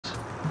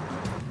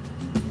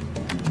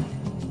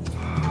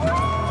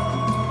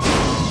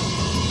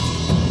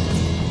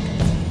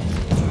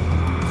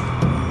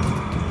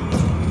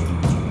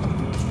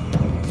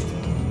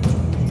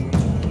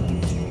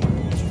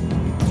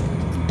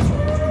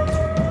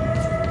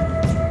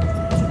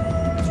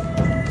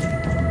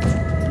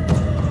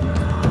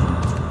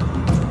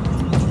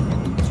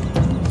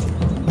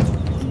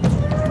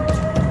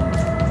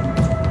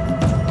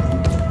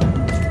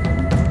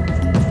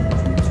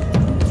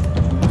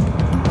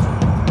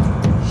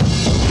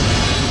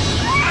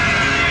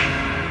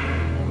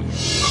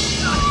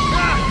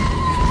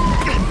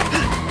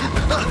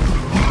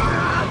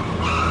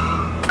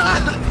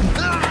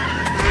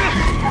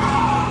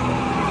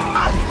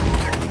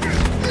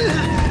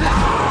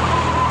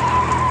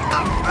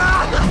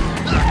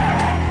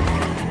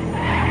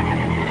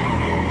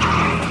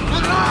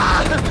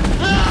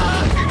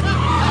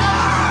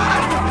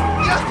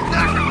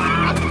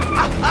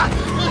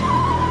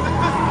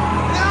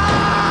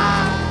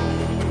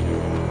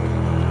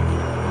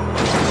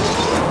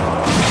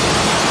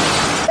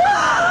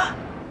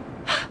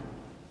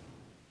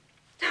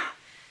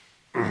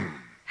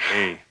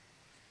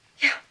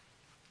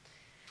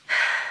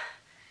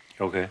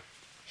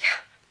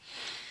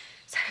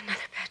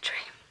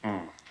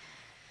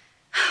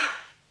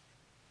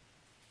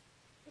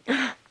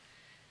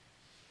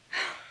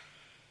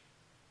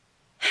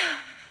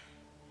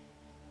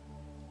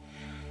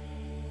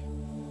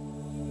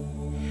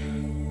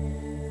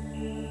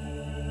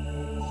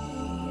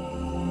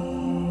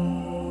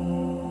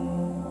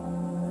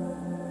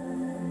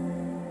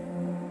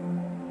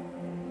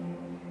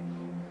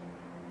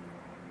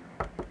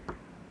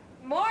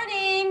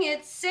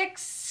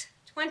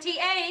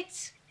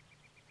6:28.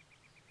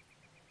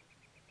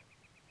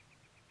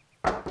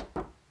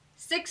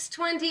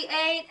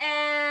 6:28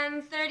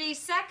 and 30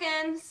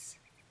 seconds.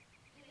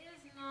 It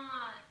is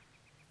not.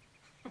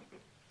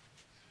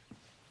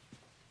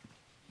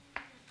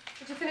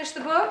 Did you finish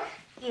the book?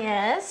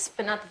 Yes,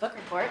 but not the book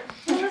report.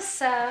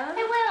 Melissa.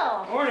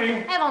 I will.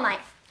 Morning. I have all night.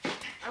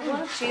 I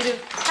want you to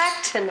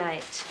pack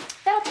tonight.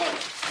 That'll take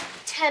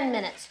 10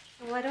 minutes.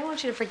 Well, I don't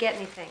want you to forget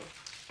anything.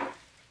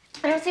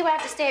 I don't see why I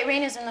have to stay at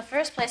Rayna's in the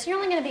first place. You're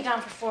only going to be gone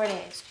for 4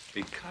 days.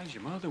 Because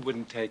your mother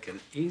wouldn't take an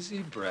easy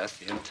breath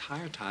the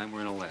entire time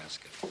we're in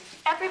Alaska.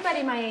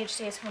 Everybody my age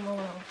stays home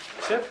alone.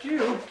 Except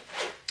you.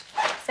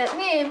 Except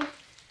me.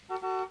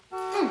 Oh,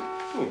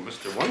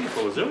 Mr.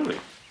 Wonderful is early.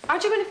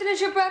 Aren't you going to finish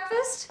your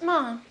breakfast?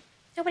 Mom,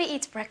 nobody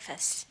eats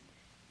breakfast.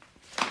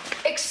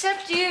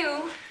 Except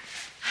you.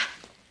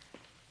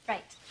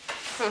 Right.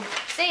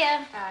 See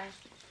ya. Bye.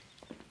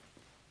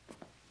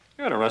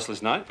 You had a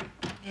restless night.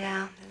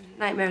 Yeah, the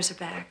nightmares are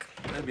back.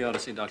 Maybe you ought to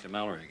see Dr.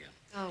 Mallory again.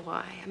 Oh,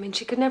 why? I mean,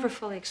 she could never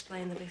fully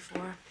explain them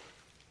before.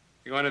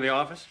 You going to the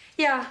office?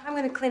 Yeah, I'm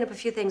going to clean up a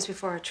few things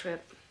before our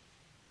trip.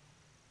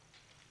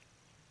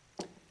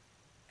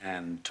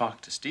 And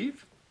talk to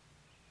Steve?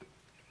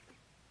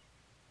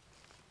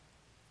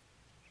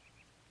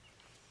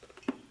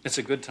 It's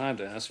a good time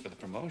to ask for the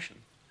promotion.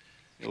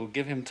 It'll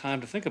give him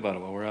time to think about it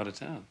while we're out of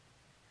town.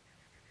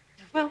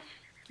 Well,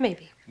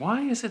 maybe.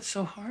 Why is it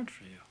so hard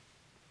for you?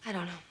 I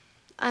don't know.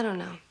 I don't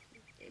know.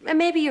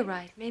 Maybe you're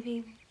right.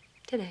 Maybe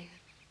today.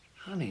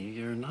 Honey,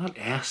 you're not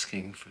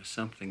asking for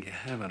something you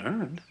haven't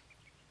earned.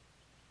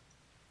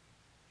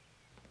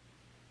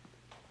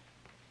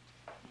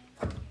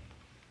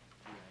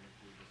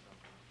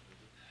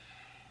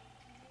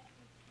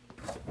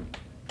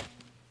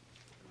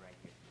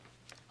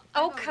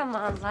 Oh, come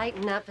on,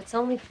 lighten up. It's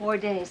only 4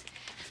 days.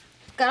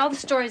 Got all the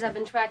stories I've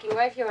been tracking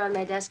right here on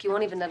my desk. You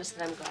won't even notice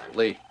that I'm gone.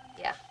 Leigh.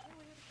 Yeah.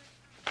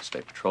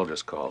 State Patrol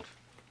just called.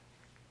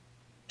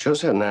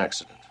 Joe's had an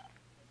accident.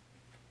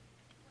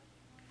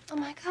 Oh,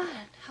 my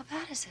God. How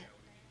bad is it?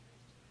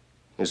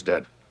 He's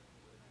dead.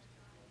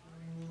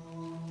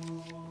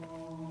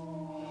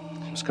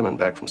 He was coming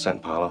back from San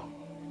Paulo.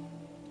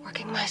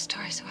 Working my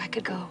story so I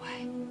could go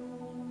away.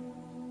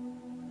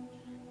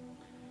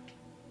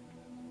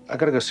 I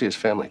gotta go see his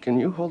family. Can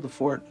you hold the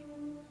fort?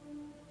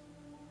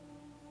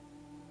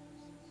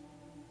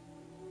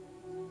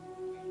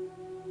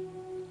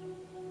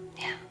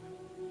 Yeah.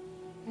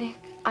 Nick,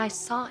 I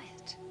saw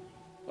it.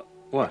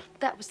 What?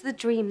 That was the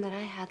dream that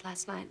I had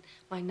last night,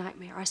 my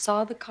nightmare. I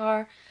saw the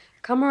car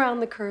come around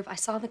the curve. I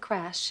saw the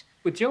crash.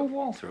 With Joe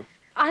Walthrop?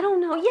 I don't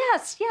know.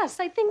 Yes,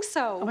 I think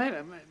so.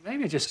 Well,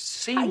 maybe it just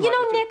seemed You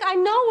know, Nick, I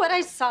know what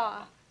I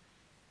saw.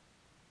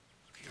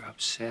 You're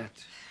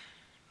upset.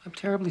 I'm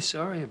terribly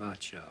sorry about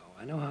Joe.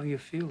 I know how you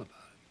feel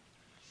about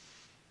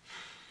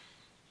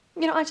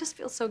it. You know, I just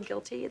feel so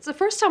guilty. It's the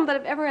first time that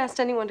I've ever asked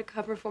anyone to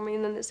cover for me,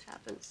 and then this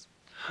happens.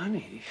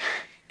 Honey,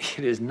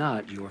 it is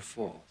not your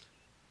fault.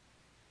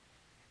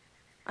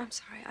 I'm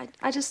sorry.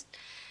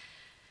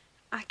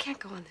 I can't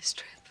go on this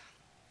trip.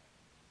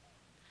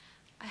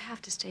 I have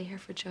to stay here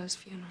for Joe's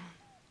funeral.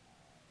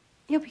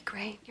 You'll be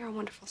great. You're a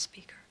wonderful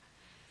speaker.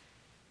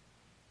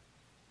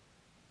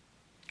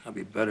 I'll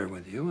be better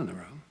with you in the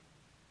room.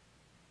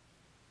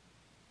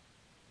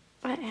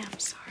 I am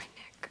sorry,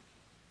 Nick.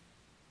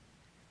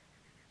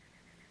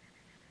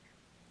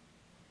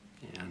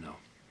 Yeah, I know.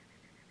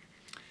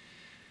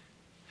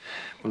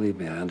 Believe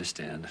me, I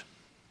understand.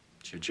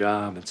 It's your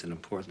job, it's an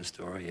important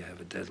story, you have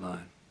a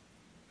deadline.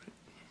 But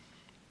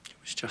it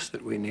was just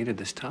that we needed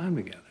this time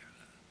together.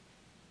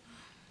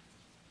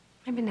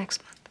 Maybe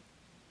next month.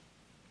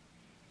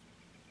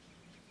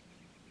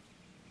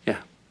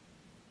 Yeah.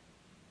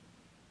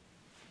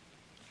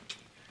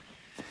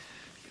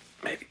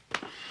 Maybe.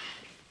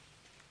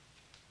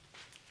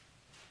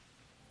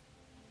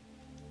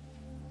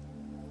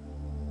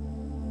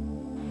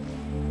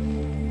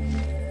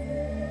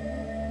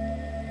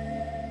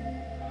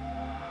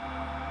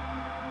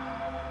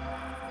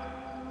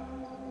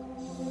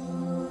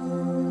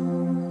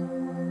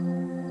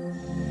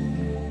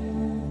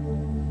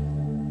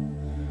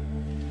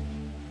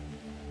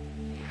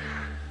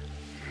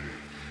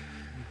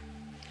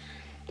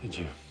 Did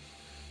you?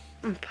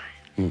 I'm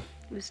fine.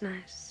 It was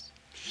nice.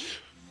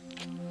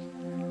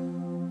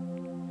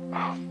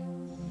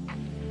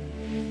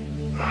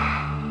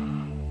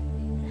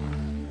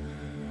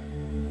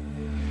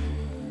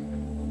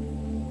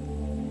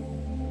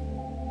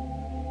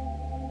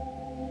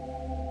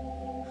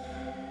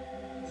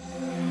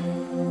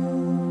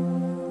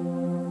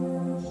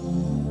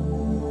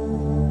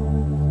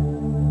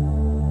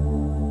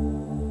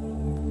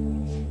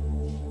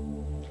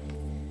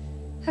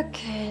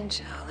 Okay,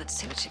 Joe, let's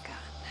see what you got.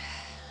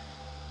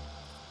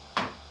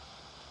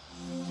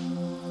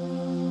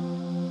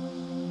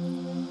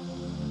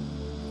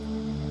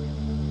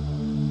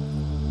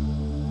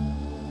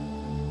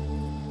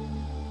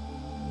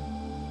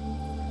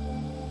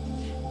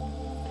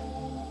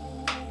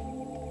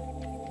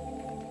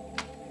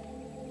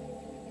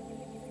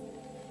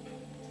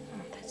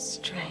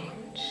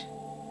 Strange.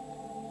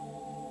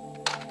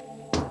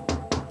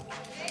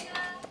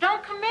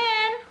 Don't come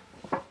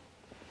in.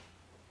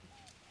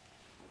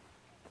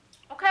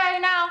 Okay,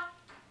 now.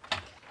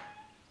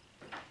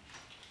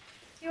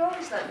 You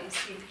always let me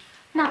see.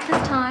 Not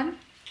this time.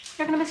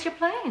 You're gonna miss your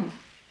plane.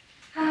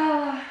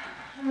 Oh,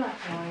 I'm not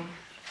going.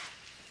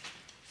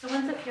 So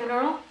when's the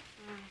funeral?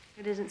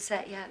 It isn't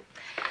set yet.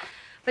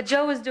 But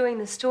Joe was doing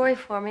the story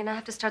for me, and I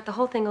have to start the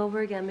whole thing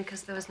over again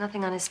because there was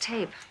nothing on his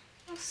tape.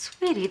 Oh,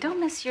 sweetie, don't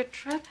miss your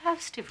trip.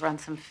 Have Steve run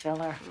some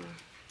filler.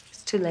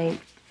 It's too late.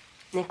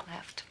 Nick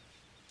left.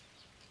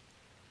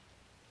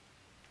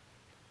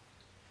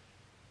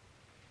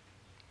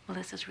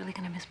 Melissa's really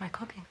gonna miss my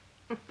cooking.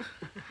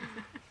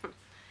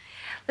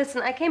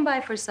 Listen, I came by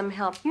for some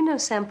help. You know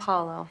San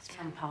Paulo.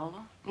 San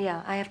Paulo?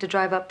 Yeah, I have to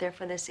drive up there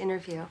for this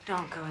interview.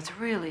 Don't go. It's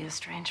really a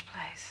strange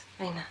place.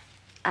 Rayna,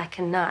 I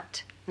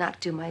cannot not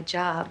do my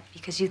job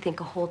because you think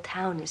a whole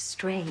town is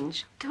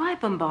strange. Do I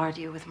bombard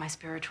you with my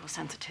spiritual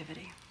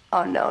sensitivity?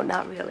 Oh, no,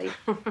 not really.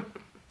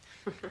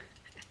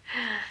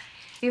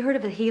 You heard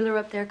of a healer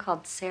up there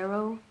called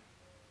Cerio?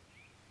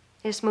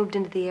 He just moved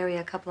into the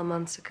area a couple of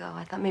months ago.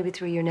 I thought maybe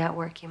through your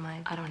network you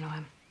might. I don't know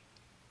him.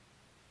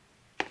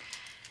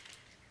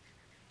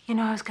 You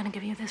know, I was gonna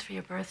give you this for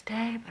your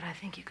birthday, but I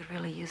think you could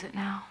really use it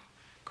now.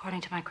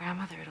 According to my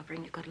grandmother, it'll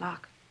bring you good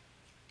luck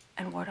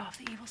and ward off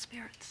the evil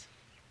spirits.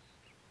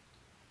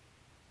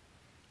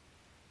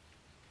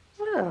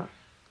 Oh,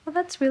 well,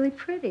 that's really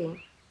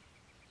pretty.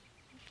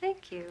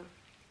 Thank you.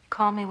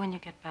 Call me when you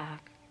get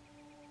back.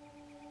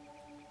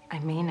 I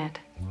mean it.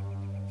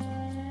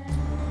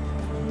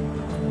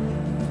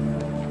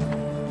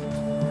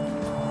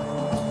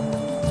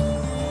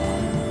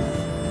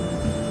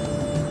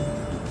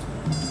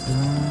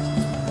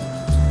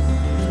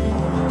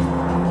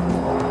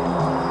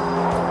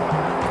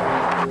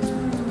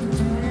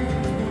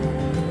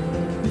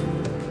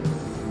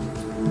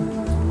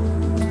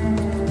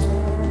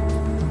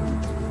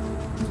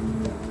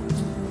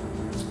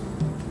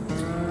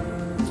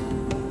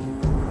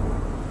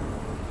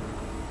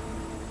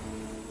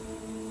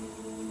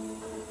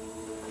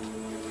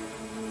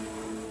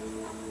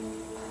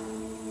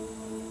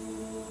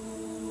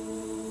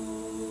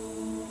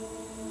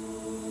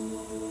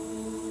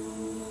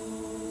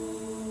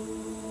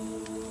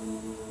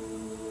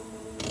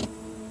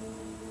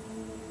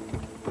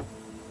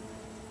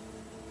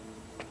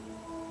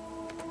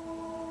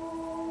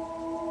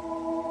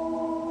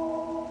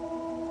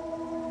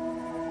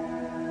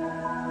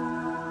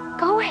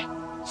 Go away.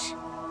 Shh.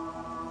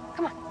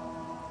 Come on.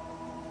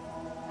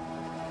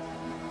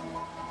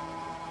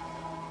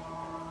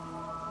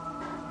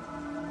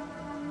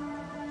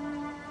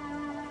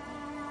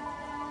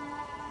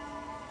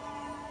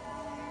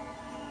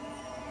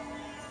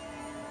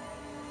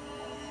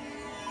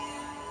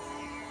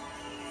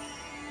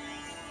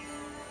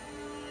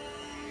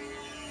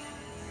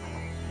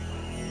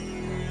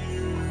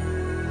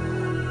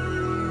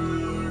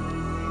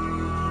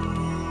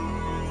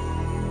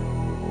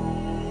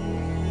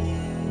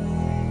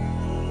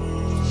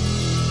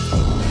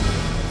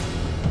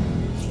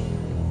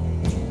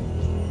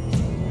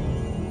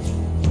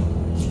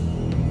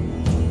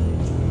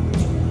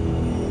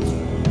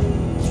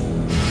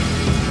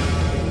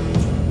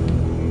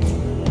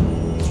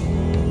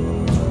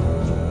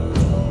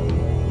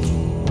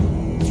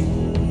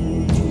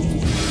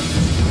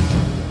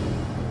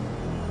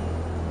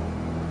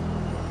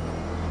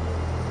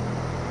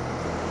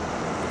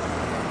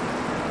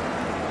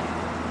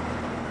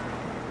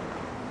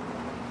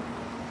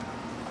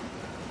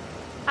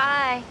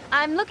 Hi,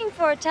 I'm looking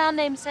for a town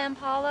named San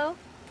Paulo.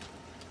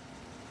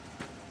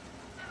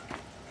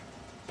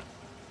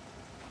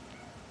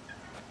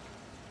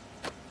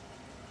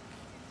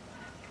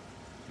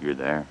 You're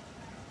there?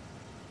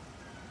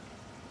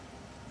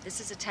 This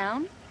is a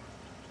town?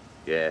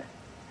 Yeah.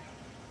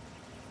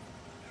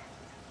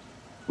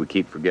 We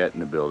keep forgetting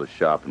to build a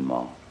shopping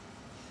mall.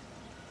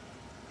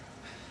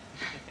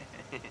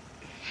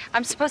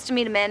 I'm supposed to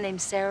meet a man named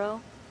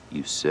Cerio.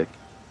 You sick?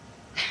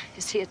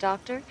 Is he a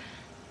doctor?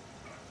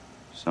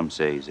 Some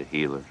say he's a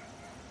healer.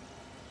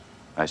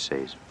 I say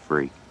he's a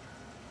freak.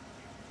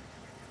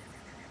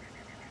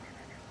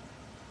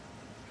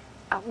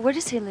 Where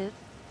does he live?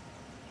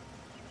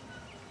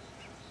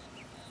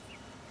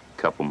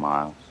 Couple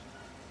miles.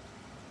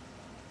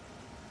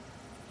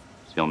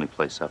 It's the only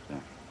place up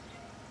there.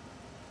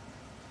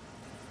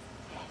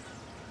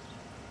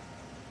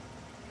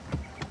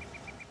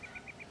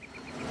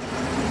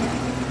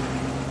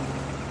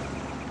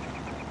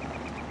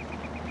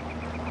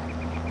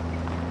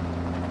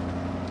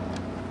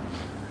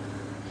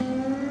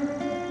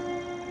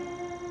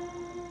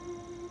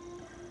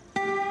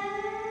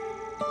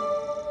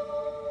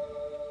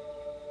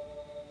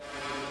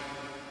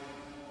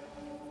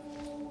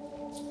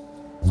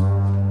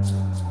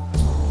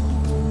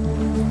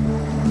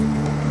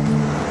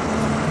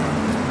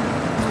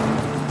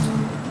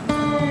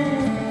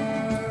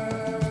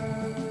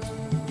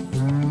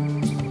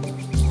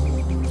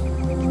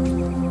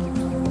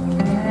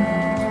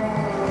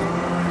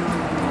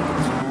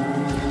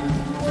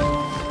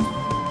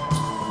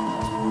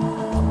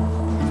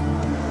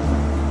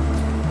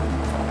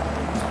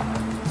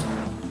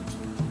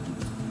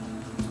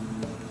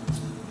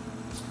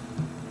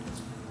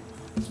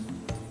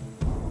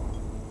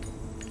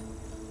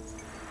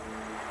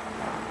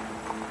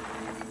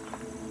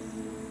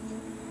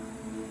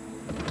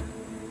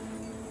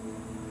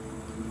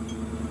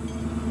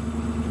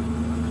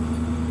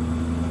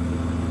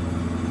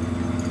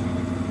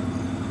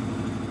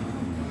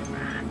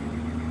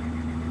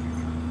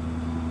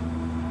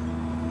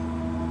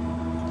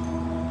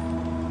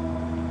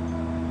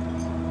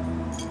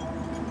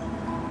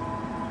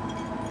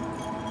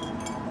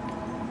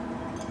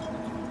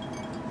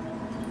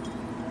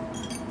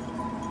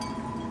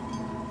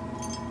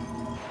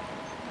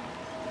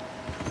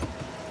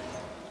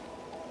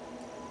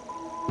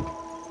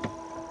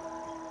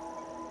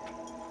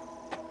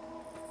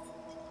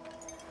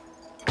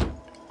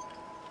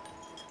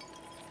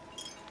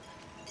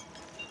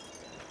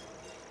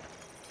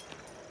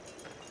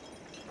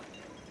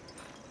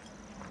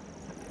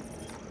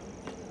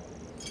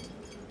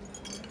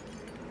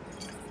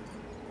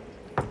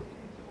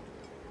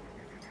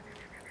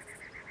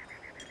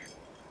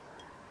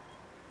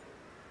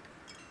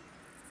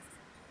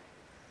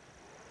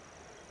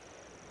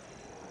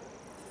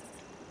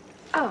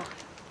 Oh,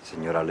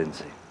 Senora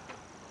Lindsay.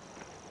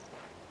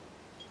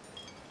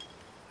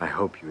 I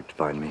hope you would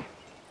find me.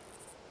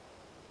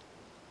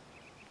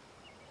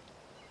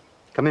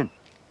 Come in.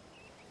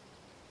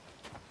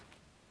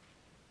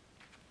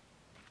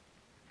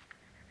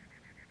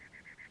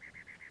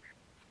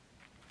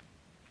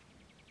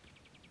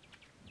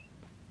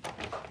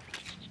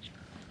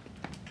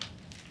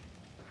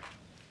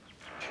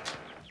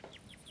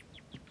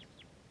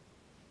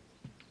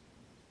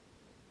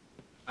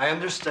 I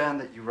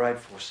understand that you write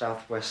for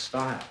Southwest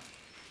Style.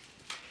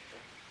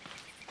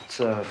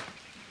 It's a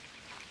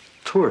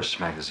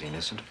tourist magazine,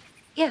 isn't it?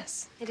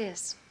 yes, it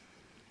is.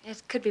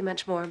 It could be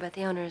much more, but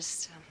the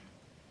owner's...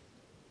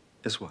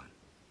 Is what?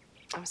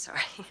 I'm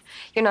sorry.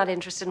 You're not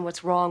interested in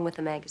what's wrong with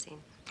the magazine.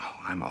 Oh,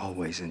 I'm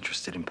always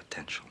interested in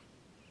potential.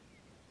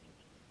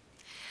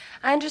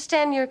 I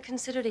understand you're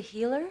considered a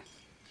healer?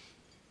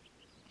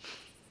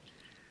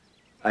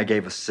 I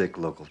gave a sick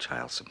local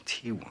child some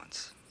tea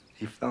once.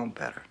 He felt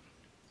better.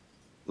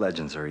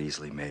 Legends are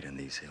easily made in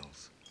these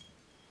hills.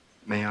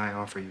 May I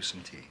offer you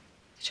some tea?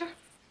 Sure.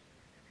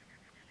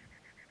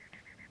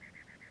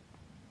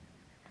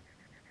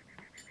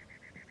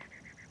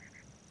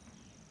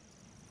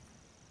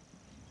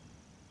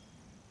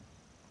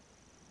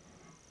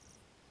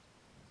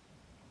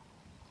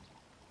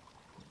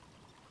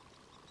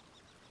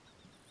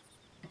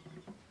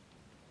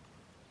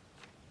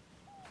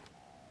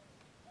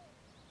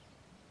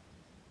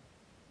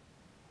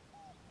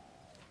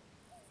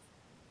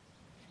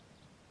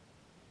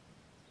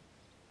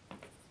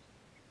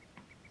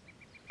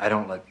 I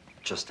don't let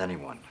just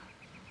anyone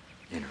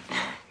interview.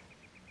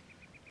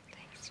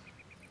 Thanks.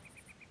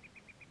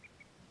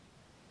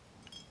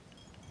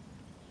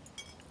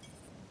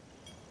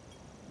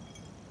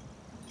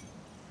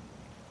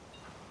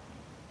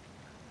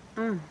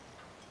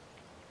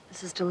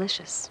 This is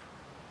delicious.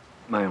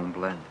 My own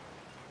blend.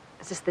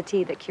 Is this the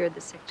tea that cured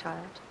the sick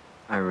child?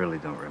 I really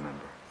don't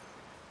remember.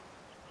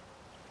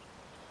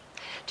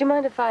 Do you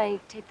mind if I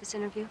tape this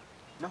interview?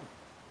 No.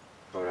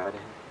 Go right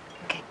ahead.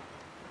 Okay.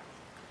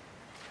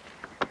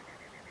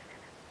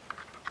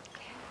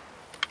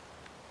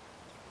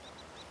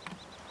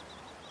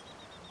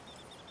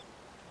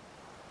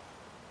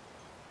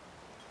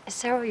 Is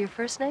Cerio your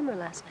first name or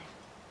last name?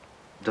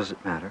 Does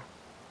it matter?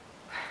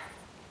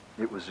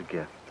 It was a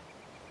gift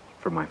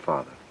from my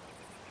father.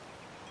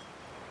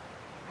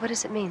 What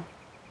does it mean?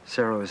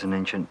 Cerio is an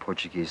ancient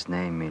Portuguese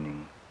name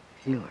meaning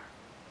healer.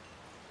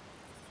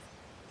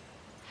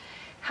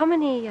 How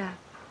many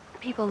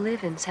people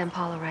live in Sao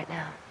Paulo right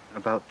now?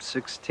 About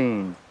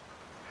 16.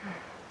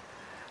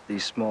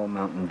 These small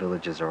mountain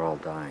villages are all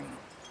dying.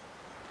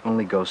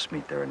 Only ghosts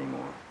meet there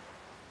anymore.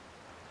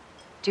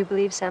 Do you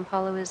believe Sao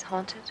Paulo is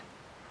haunted?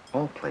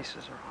 All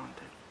places are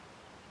haunted.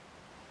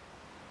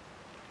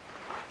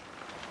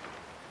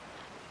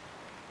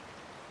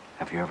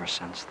 Have you ever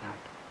sensed that?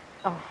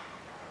 Oh,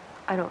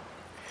 I don't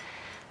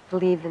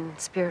believe in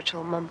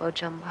spiritual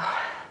mumbo-jumbo.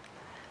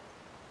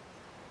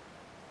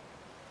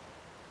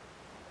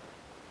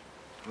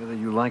 Whether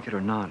you like it or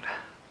not,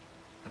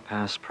 the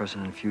past,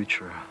 present, and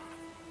future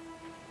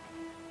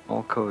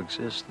all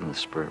coexist in the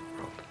spirit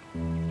world.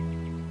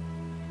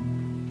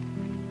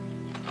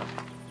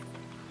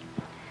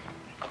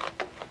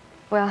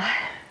 Well,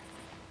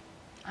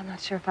 I'm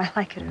not sure if I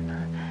like it or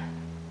not.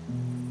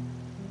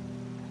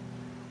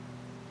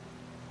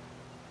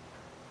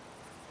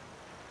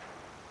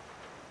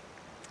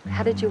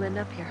 How did you end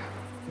up here?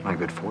 My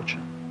good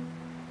fortune.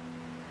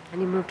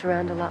 And you moved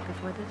around a lot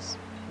before this?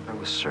 I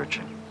was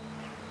searching.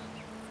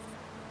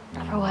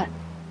 For what?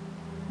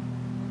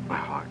 My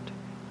heart.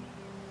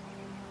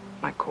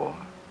 My core.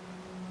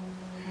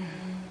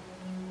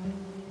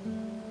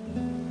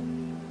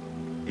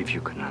 If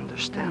you can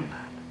understand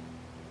that.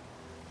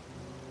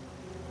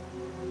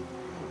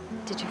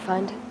 Did you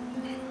find it?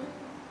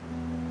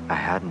 I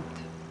hadn't.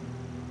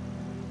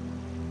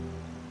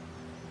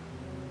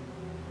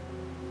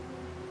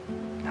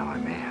 Now I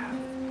may have.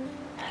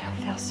 I don't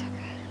feel so good.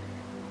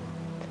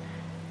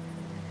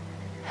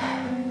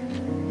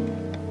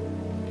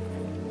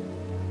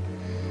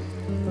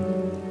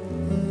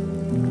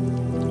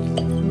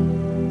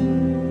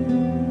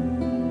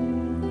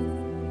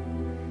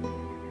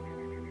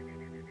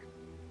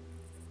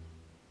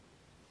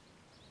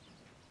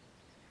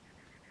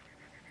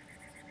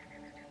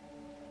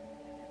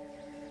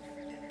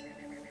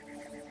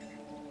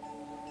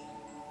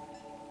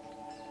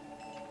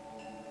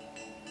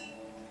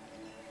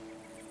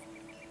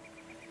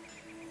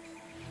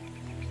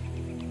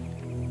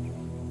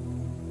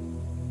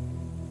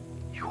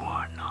 You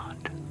are not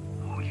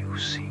who you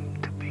seem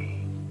to be.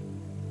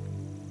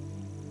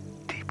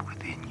 Deep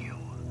within you,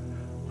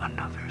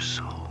 another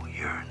soul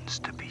yearns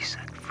to be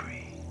set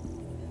free.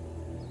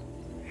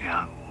 E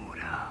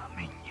agora,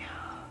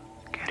 minha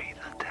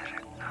querida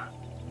terna,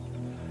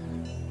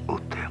 o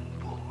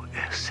tempo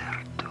é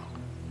certo.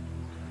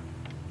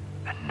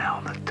 And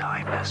now the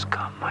time has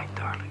come, my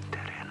darling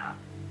Terena.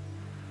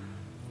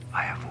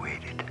 I have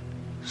waited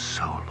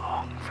so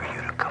long for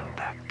you to come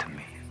back to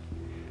me.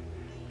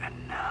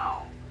 And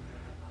now,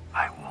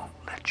 I won't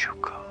let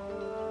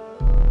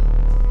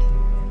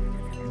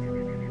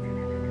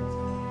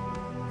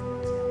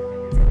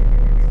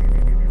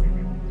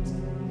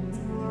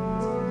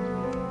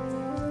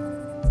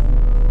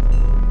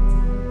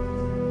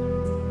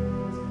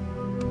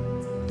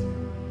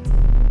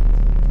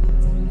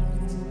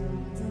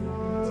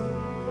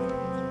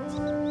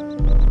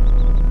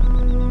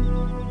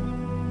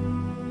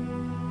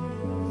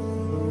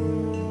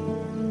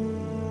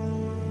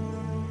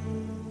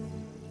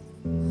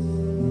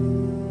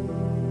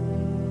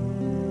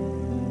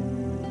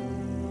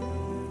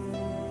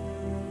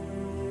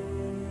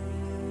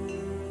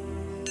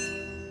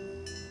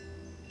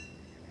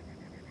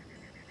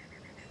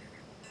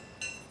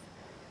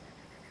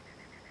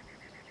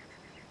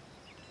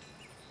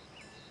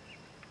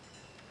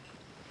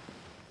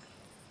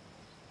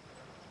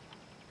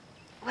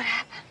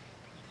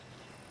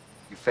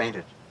You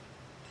fainted.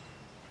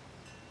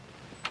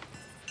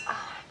 Oh,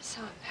 I'm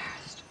so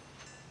embarrassed.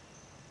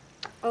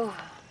 Oh,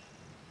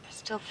 I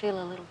still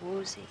feel a little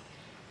woozy.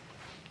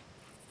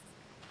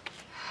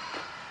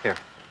 Here,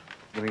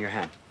 give me your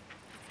hand.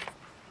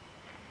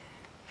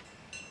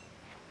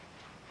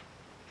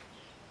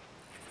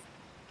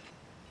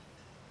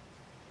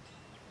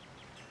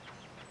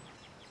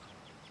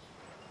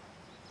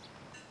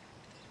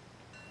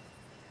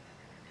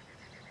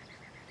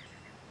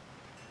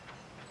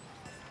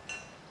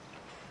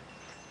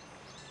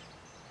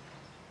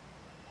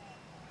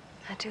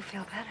 I do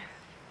feel better.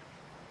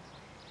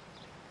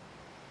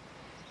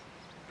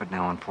 But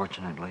now,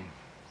 unfortunately,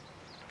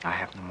 I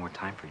have no more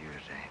time for you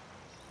today.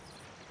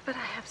 But I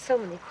have so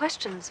many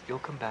questions. You'll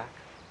come back.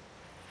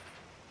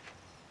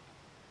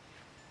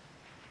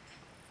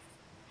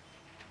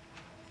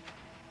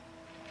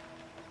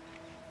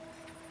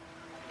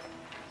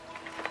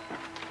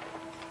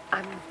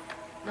 I'm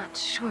not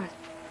sure.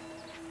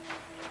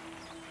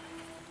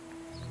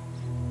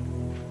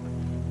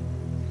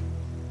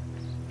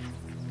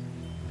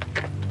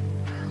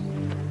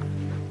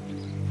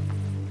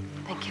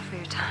 Thank you for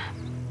your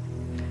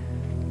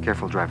time.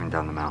 Careful driving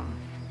down the mountain.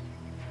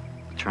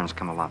 The turns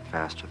come a lot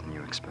faster than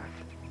you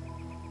expected.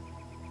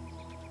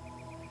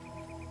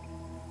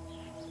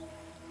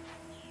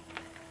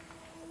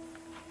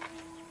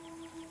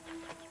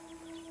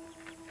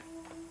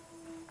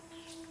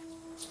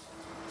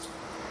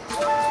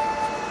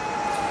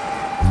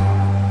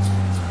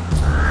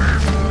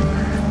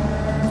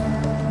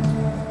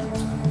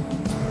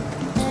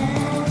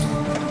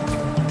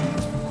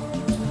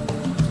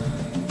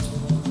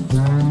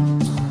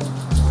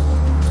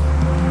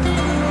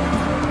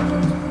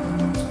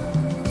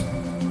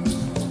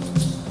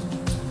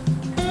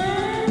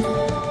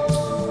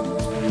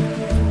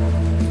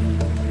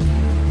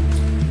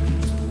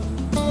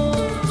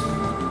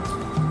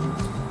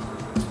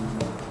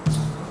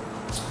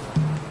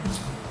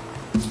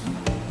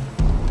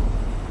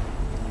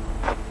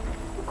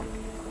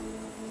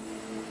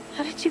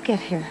 How did you get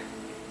here?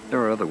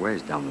 There are other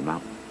ways down the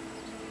mountain.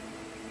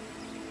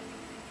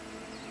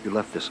 You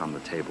left this on the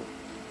table.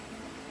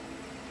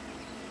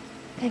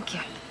 Thank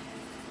you.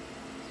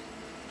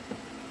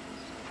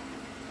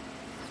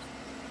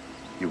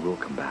 You will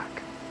come back.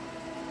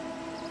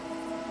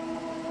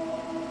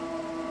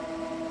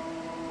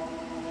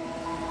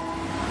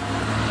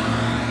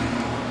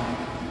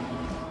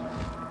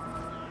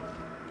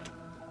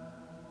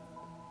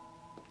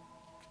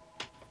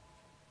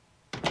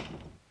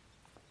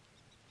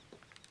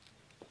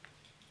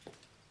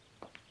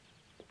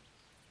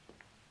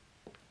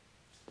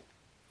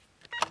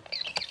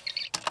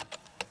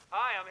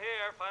 Hi, I'm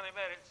here. Finally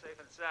made it, safe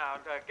and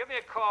sound. Give me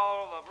a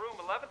call of room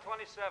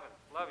 1127.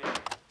 Love you.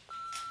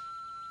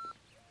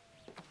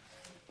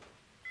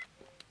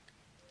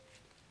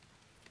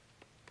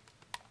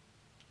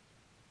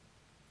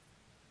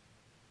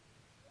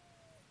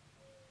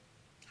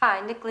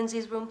 Hi, Nick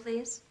Lindsay's room,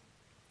 please.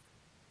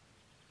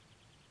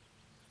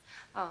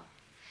 Oh.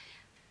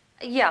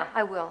 Yeah,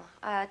 I will.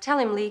 Tell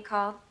him Leigh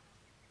called.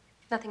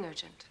 Nothing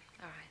urgent.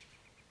 All right.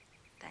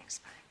 Thanks,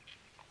 bye.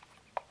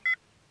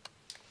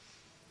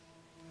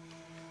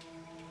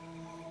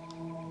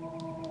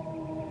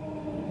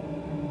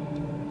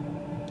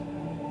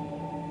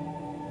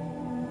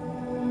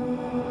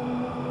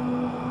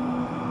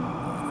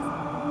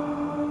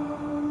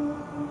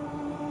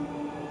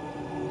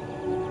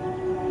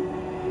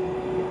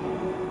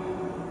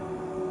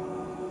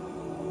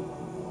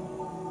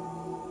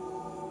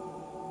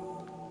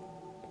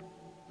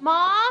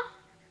 Mom?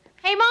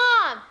 Hey,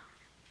 Mom!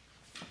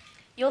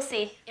 You'll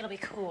see. It'll be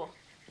cool.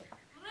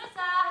 Melissa,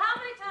 how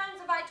many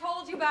times have I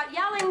told you about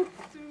yelling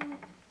through...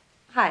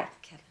 Hi,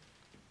 Kevin.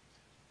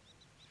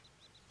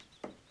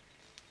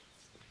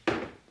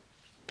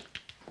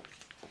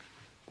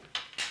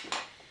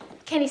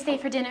 Can you stay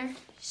for dinner?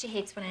 She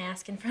hates when I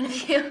ask in front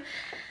of you.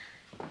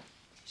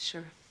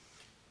 Sure.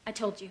 I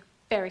told you.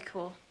 Very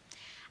cool.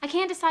 I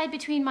can't decide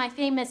between my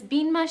famous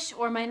bean mush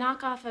or my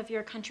knockoff of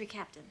your country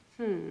captain.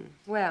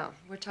 Well,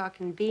 we're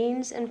talking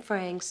beans and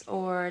franks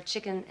or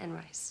chicken and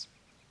rice.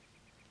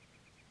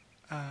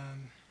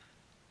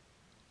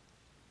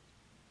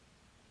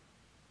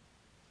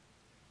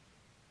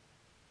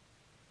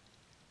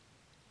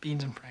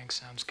 Beans and franks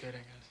sounds good, I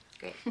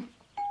guess. Great.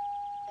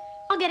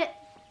 I'll get it.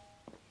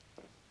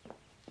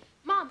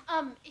 Mom,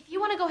 if you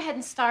want to go ahead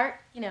and start,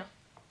 you know.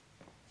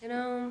 You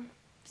know,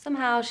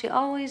 somehow she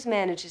always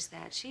manages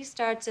that. She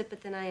starts it,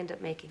 but then I end up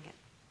making it.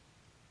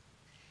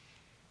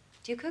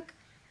 Do you cook?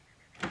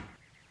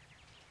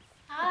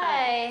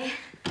 Hi.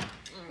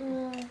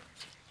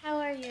 How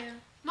are you?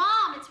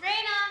 Mom, it's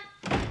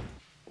Rayna.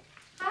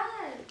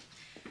 Hi.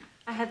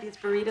 I had these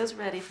burritos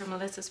ready for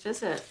Melissa's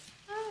visit.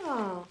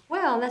 Oh,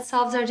 well, that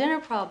solves our dinner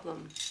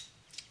problem.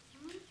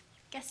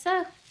 Guess so.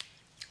 Why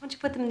don't you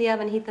put them in the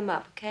oven and heat them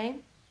up, okay?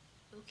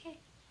 Okay.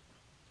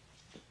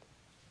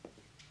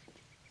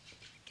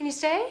 Can you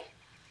stay?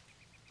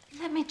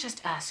 Let me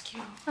just ask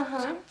you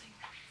Uh-huh. something.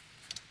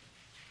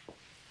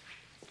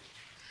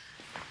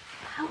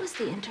 How was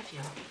the interview?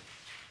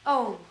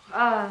 Oh,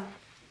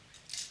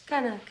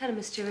 kind of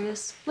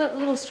mysterious. A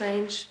little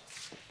strange.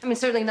 I mean,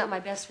 certainly not my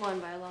best one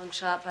by a long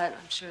shot, but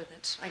I'm sure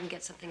that I can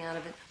get something out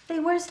of it. Hey,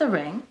 where's the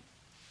ring?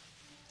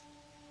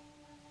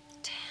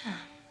 Damn.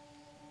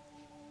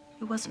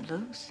 It wasn't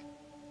loose.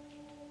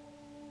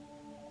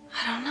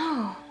 I don't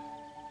know.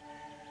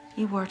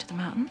 You wore it to the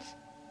mountains?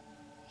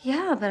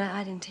 Yeah, but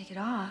I didn't take it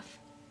off.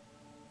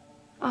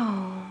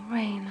 Oh,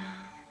 Rayna.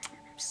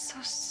 I'm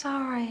so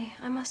sorry.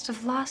 I must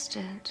have lost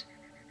it.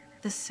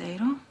 The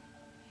Cerio?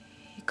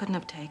 He couldn't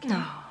have taken it.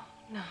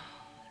 No.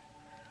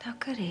 How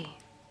could he?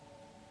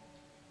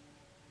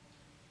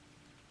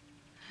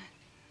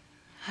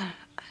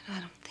 I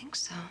don't think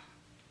so.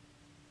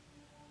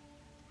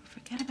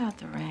 Forget about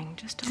the ring.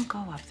 Just don't go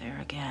up there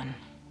again.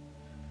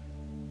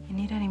 You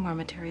need any more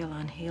material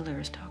on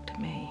healers, talk to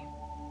me.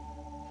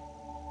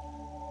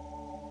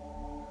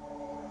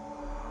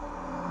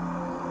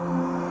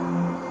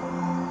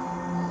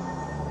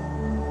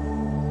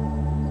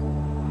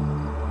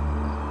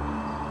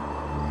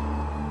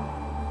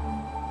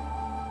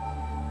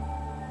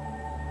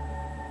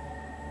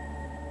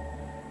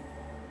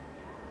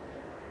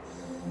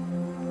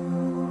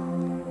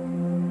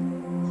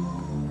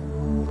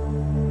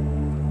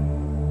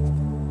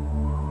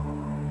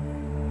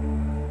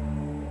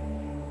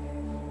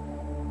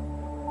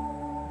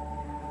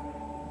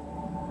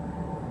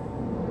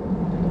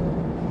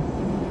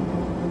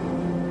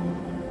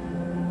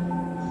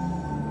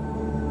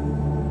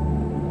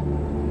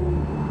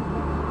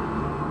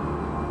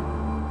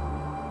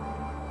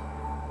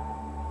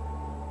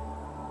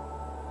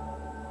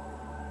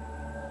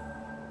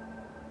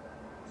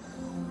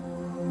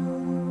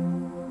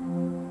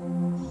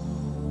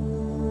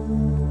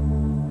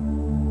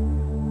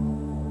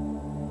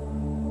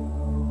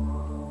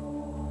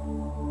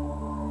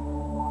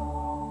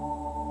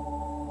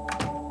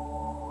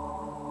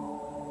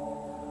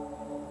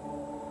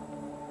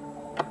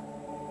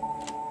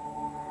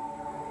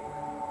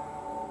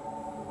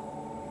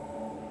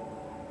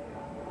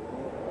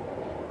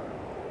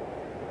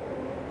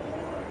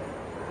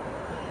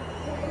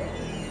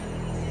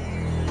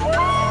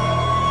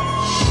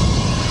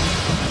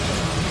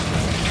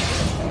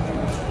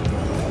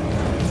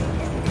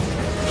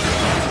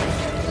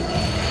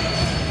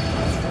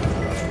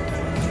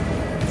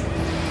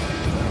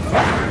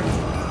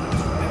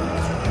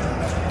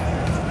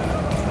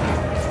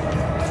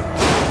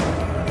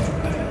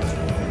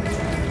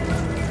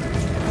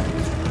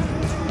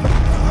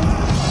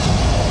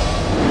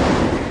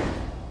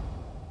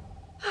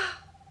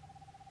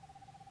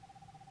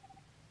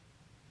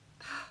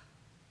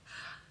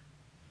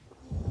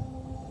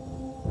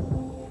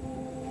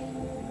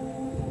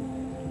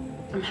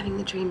 I'm having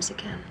the dreams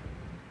again.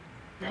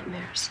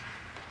 Nightmares.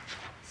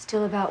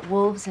 Still about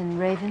wolves and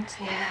ravens?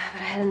 Yeah,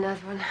 but I had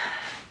another one.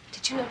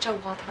 Did you know Joe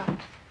Walthrop?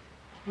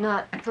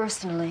 Not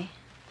personally.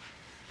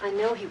 I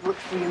know he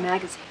worked for your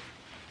magazine.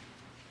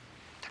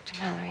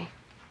 Dr. Mallory,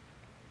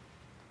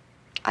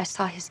 I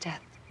saw his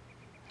death.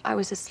 I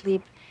was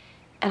asleep,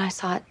 and I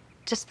saw it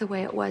just the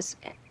way it was.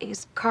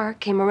 His car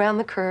came around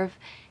the curve,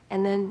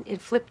 and then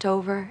it flipped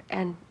over,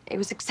 and it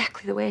was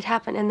exactly the way it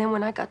happened. And then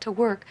when I got to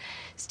work,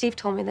 Steve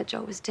told me that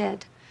Joe was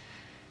dead.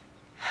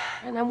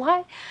 And then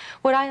why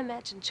would I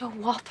imagine Joe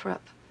Walthrop?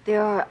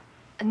 There are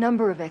a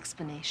number of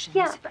explanations.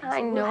 Yeah, but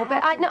I know,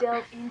 but I know.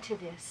 Delve into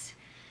this.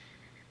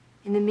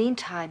 In the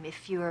meantime,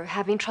 if you're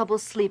having trouble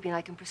sleeping,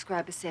 I can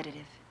prescribe a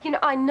sedative. You know,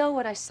 I know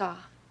what I saw.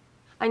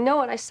 I know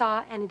what I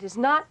saw, and it is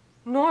not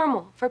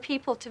normal for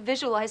people to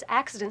visualize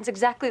accidents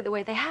exactly the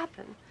way they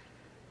happen.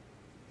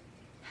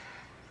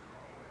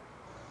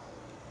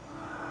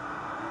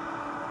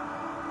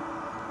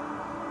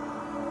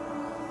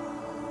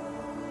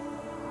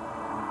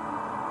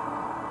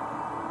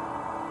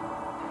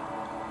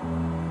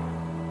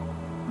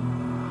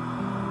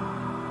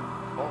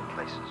 All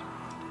places are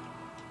haunted.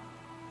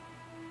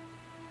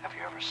 Have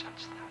you ever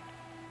sensed that?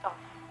 Oh,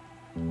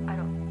 I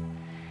don't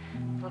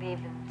believe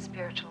in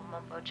spiritual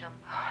mumbo-jumbo.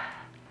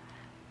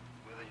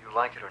 Whether you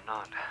like it or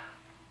not,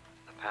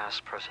 the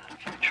past, present, and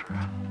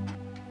future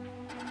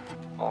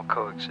all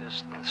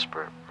coexist in the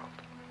spirit world.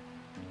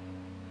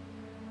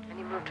 And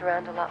you moved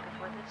around a lot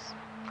before this?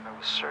 I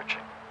was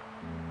searching.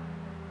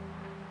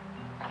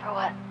 For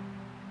what?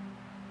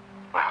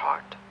 My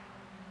heart.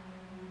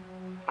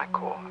 My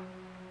core.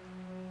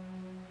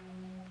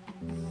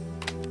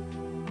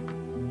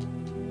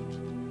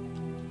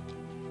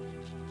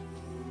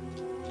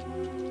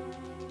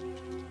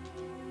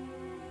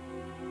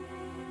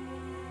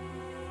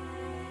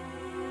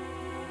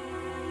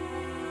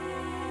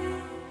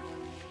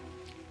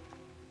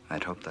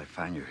 I'd hoped I'd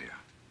find you here.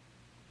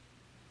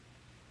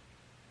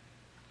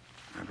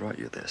 I brought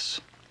you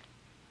this.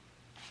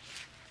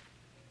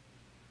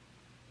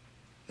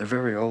 They're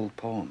very old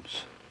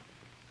poems.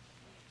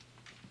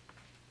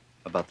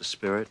 About the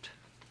spirit.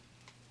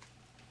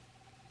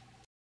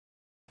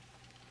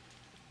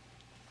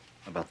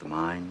 About the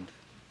mind.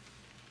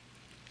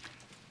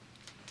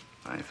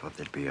 I thought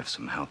they'd be of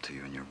some help to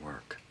you in your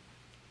work.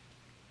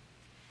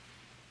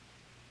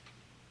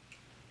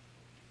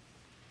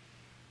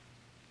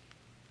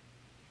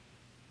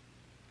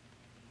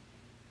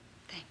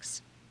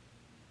 Thanks.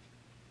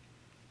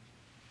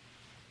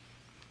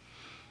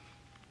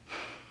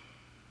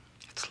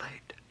 It's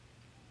late.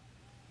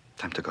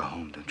 Time to go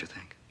home, don't you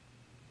think?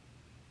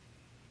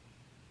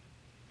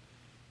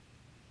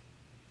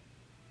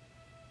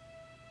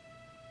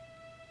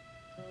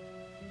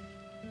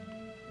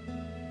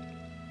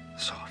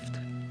 Soft.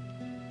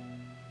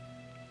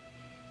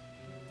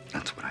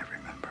 That's what I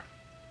remember.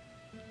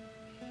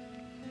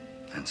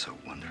 And so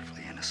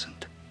wonderfully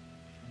innocent.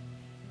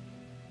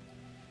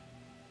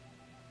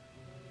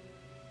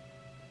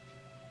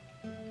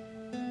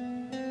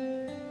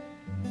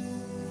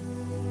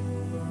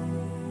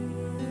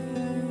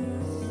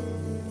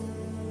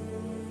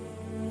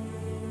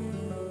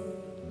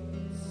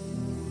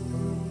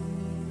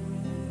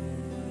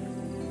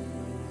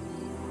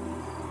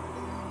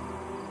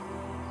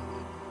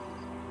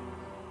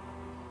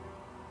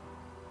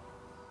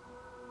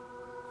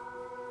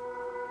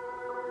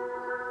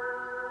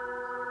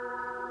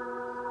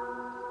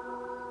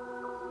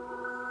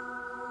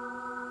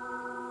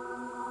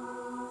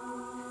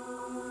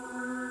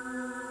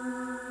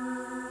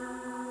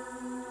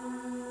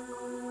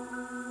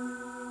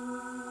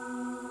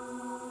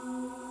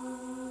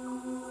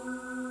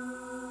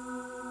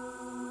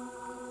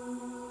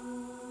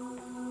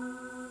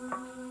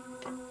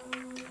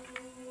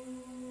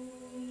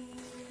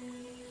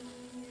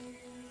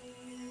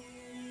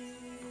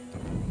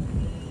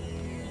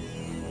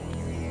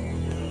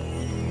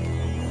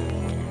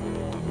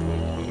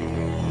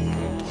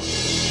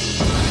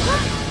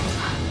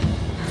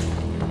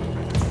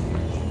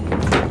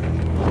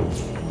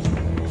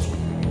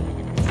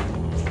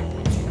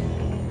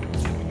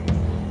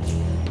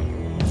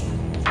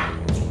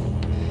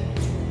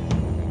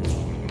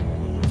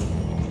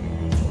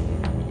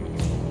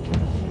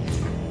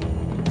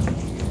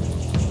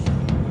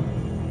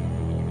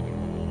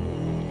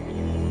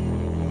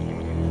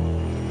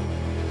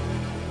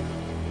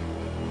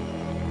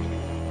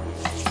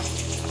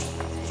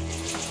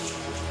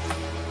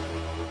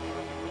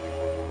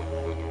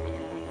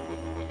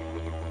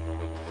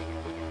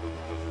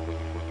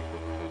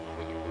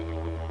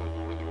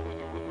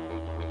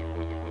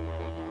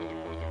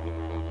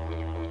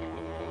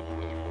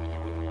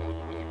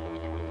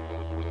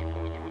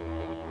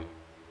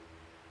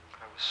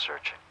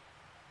 Searching.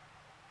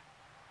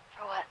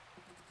 For what?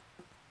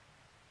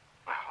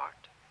 My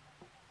heart.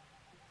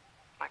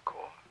 My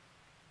core.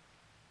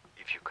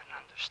 If you can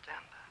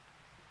understand that.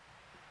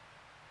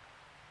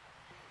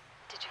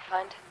 Did you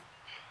find him?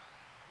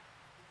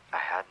 I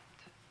hadn't.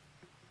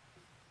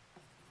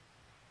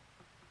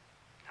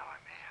 Now I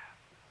may have.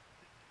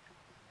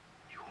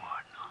 You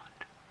are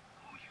not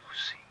who you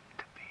seem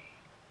to be.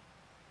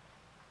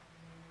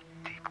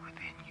 Deep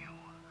within you,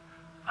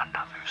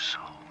 another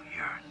soul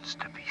yearns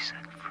to be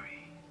set free.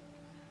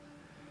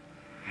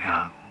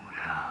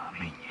 Yagura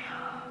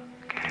minha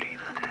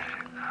querida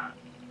terna,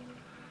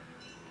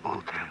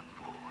 o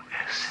tempo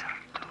é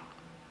certo.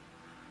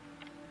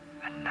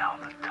 And now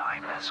the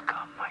time has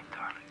come, my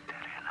darling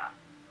Terena.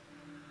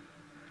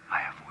 I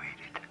have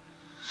waited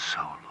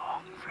so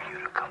long for you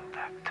to come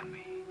back to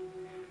me.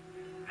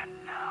 And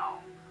now,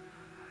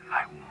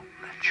 I won't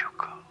let you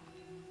go.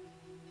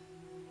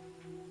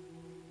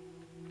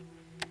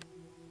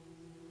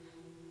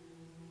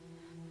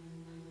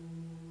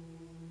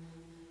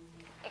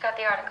 You got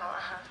the article,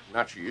 uh-huh.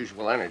 Not your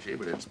usual energy,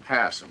 but it's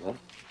passable.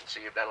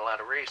 See, you've done a lot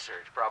of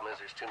research. Problem is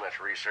there's too much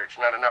research,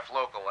 not enough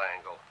local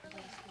angle.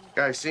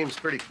 Guy seems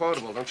pretty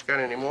quotable. Don't you got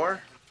any more?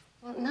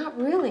 Well, not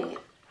really.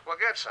 Well,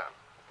 get some.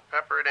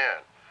 Pepper it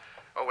in.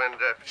 Oh, and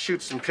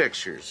shoot some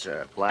pictures.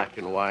 Black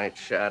and white,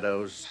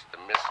 shadows, the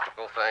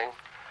mystical thing.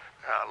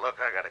 Look,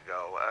 I gotta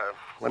go.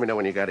 Let me know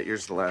when you got it.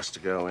 Yours the last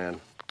to go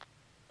in.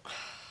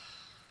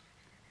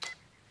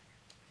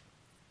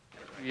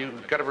 You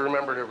gotta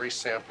remember to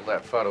resample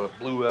that photo. It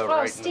blew out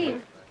right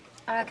Steve,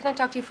 can I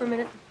talk to you for a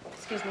minute?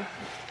 Excuse me.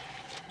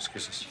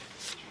 Excuse us.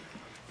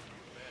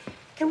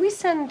 Can we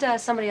send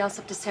somebody else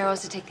up to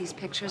Cerio's to take these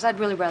pictures? I'd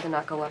really rather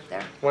not go up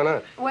there. Why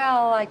not?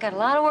 Well, I got a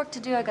lot of work to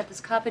do. I got this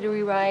copy to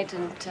rewrite,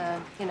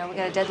 and, you know, we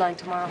got a deadline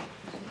tomorrow.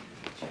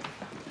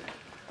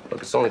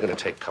 Look, it's only gonna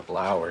take a couple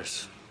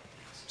hours.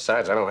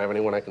 Besides, I don't have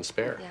anyone I can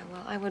spare. Yeah,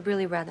 well, I would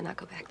really rather not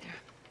go back there.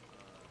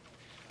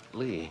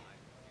 Lee,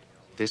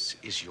 this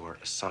is your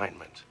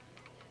assignment.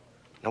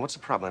 Now, what's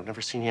the problem? I've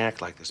never seen you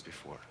act like this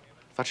before.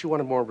 I thought you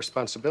wanted more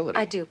responsibility.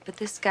 I do, but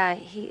this guy,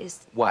 he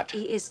is... What?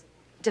 He is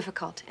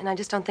difficult, and I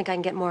just don't think I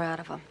can get more out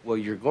of him. Well,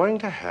 you're going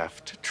to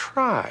have to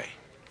try.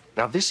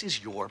 Now, this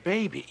is your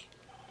baby.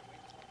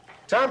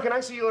 Tom, can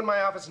I see you in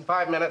my office in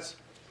 5 minutes?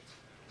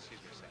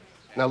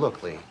 Now,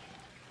 look, Lee,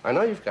 I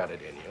know you've got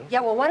it in you.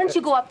 Yeah, well, why don't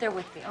you go up there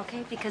with me,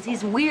 okay? Because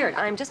he's weird.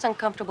 I'm just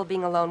uncomfortable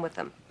being alone with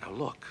him. Now,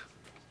 look,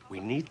 we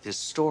need this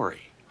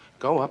story.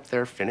 Go up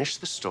there, finish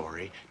the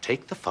story,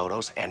 take the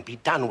photos, and be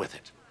done with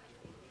it.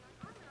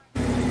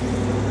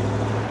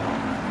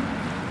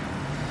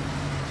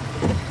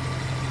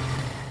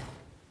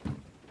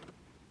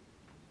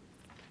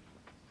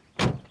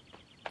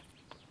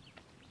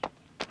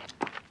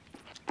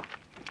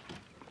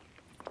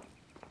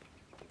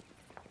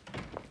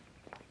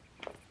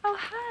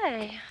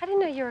 Hi. I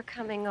didn't know you were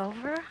coming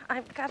over.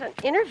 I've got an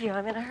interview.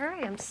 I'm in a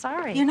hurry. I'm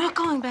sorry. You're not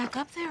going back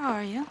up there,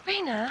 are you?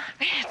 Rayna,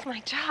 it's my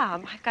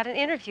job. I've got an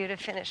interview to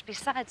finish.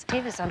 Besides,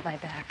 Ava's on my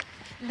back.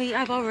 Leigh,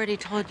 I've already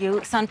told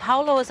you, San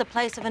Paulo is a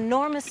place of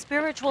enormous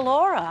spiritual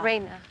aura.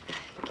 Rayna,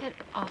 get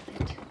off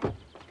it.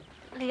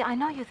 Leigh, I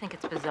know you think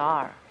it's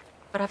bizarre,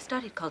 but I've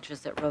studied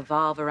cultures that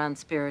revolve around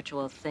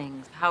spiritual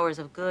things, powers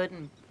of good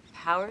and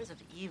powers of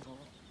evil.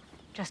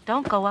 Just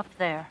don't go up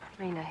there.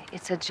 Rayna,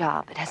 it's a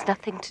job. It has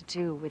nothing to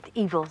do with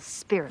evil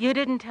spirits. You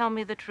didn't tell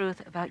me the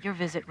truth about your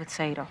visit with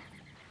Cerio.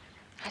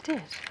 I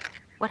did.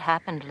 What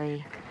happened,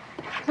 Leigh?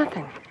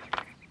 Nothing.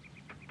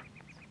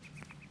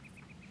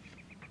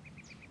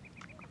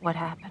 What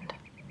happened?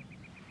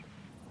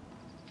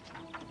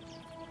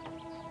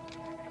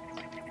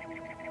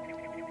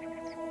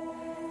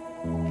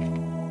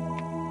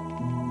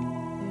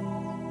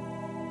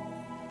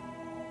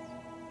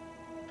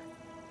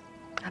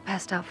 I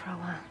passed out for a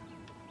while.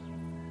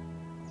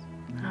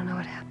 I don't know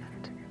what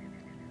happened.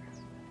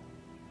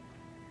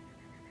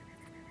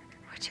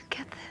 Where'd you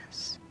get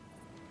this?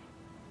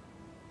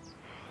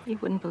 You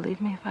wouldn't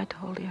believe me if I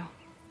told you.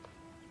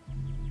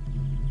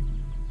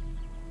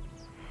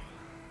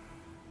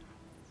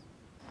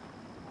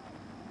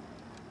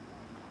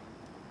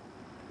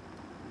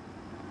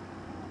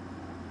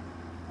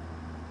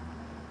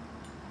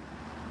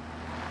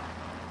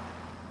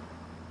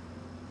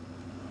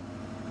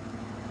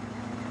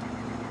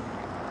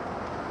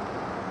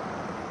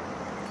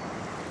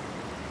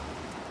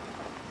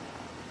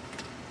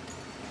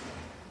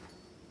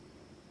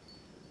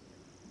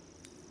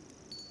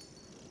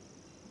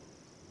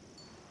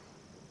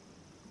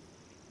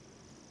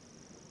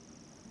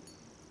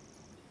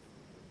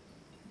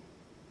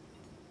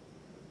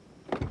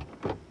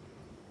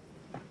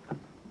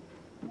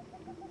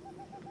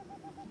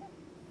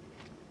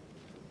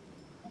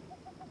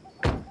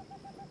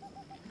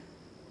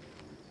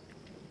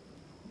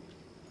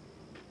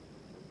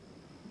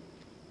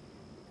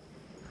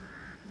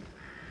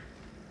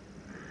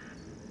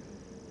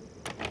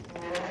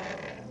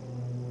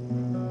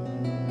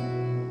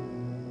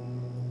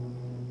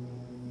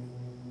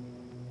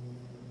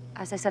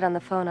 As I said on the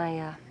phone,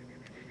 I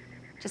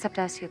just have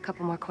to ask you a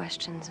couple more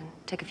questions and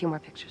take a few more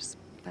pictures.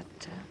 But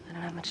I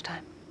don't have much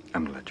time.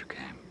 I'm glad you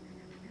came.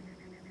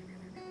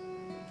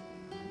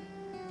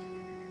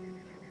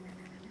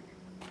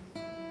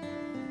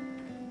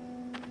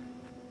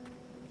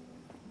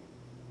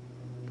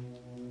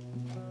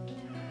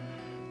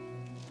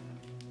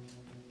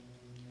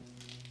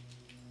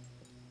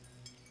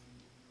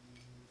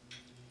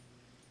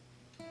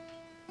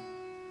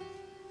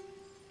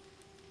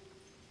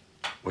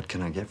 What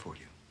can I get for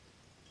you?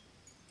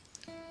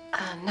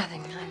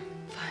 Nothing. I'm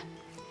fine.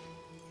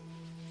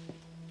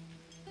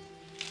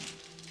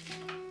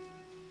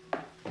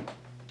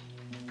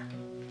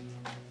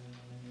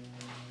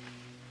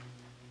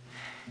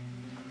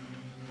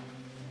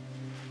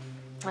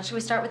 Well, should we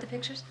start with the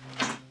pictures?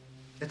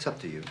 It's up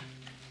to you.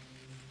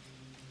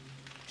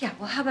 Yeah,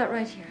 well, how about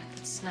right here?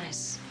 That's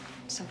nice.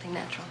 Something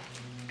natural.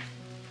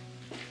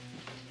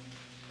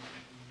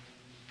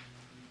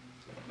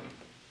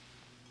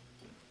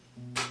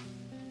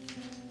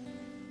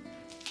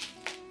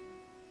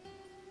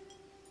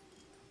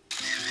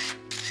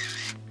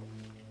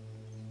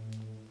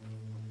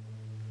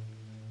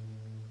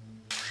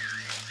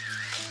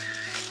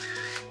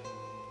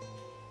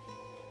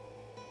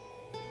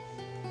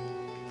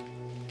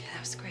 That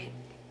was great.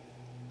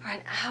 All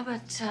right, how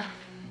about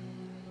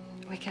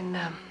we can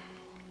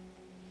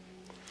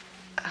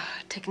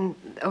take him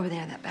over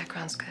there. That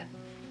background's good.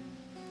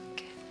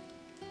 Okay.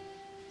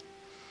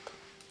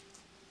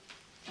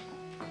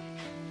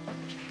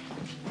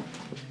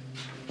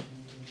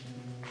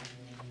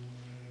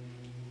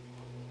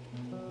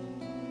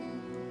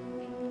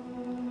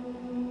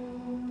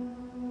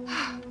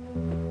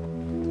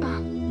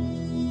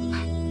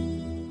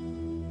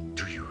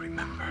 Do you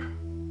remember?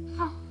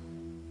 Oh.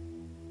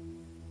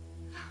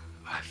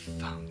 I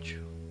found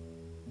you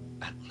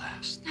at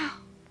last. No.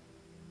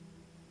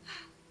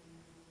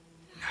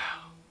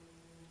 Now,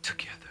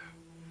 together,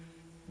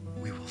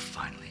 we will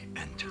finally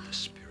enter the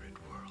spirit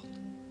world.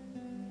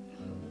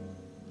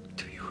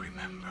 Do you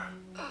remember?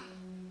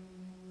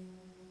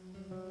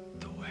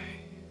 The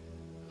way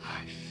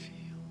I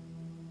feel.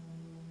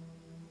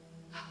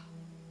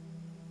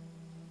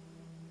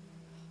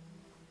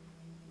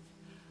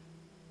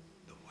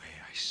 The way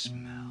I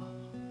smell.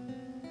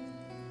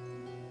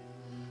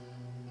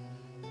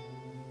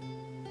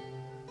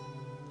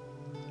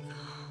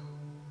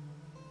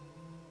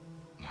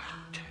 My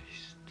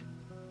taste.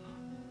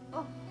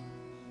 Oh.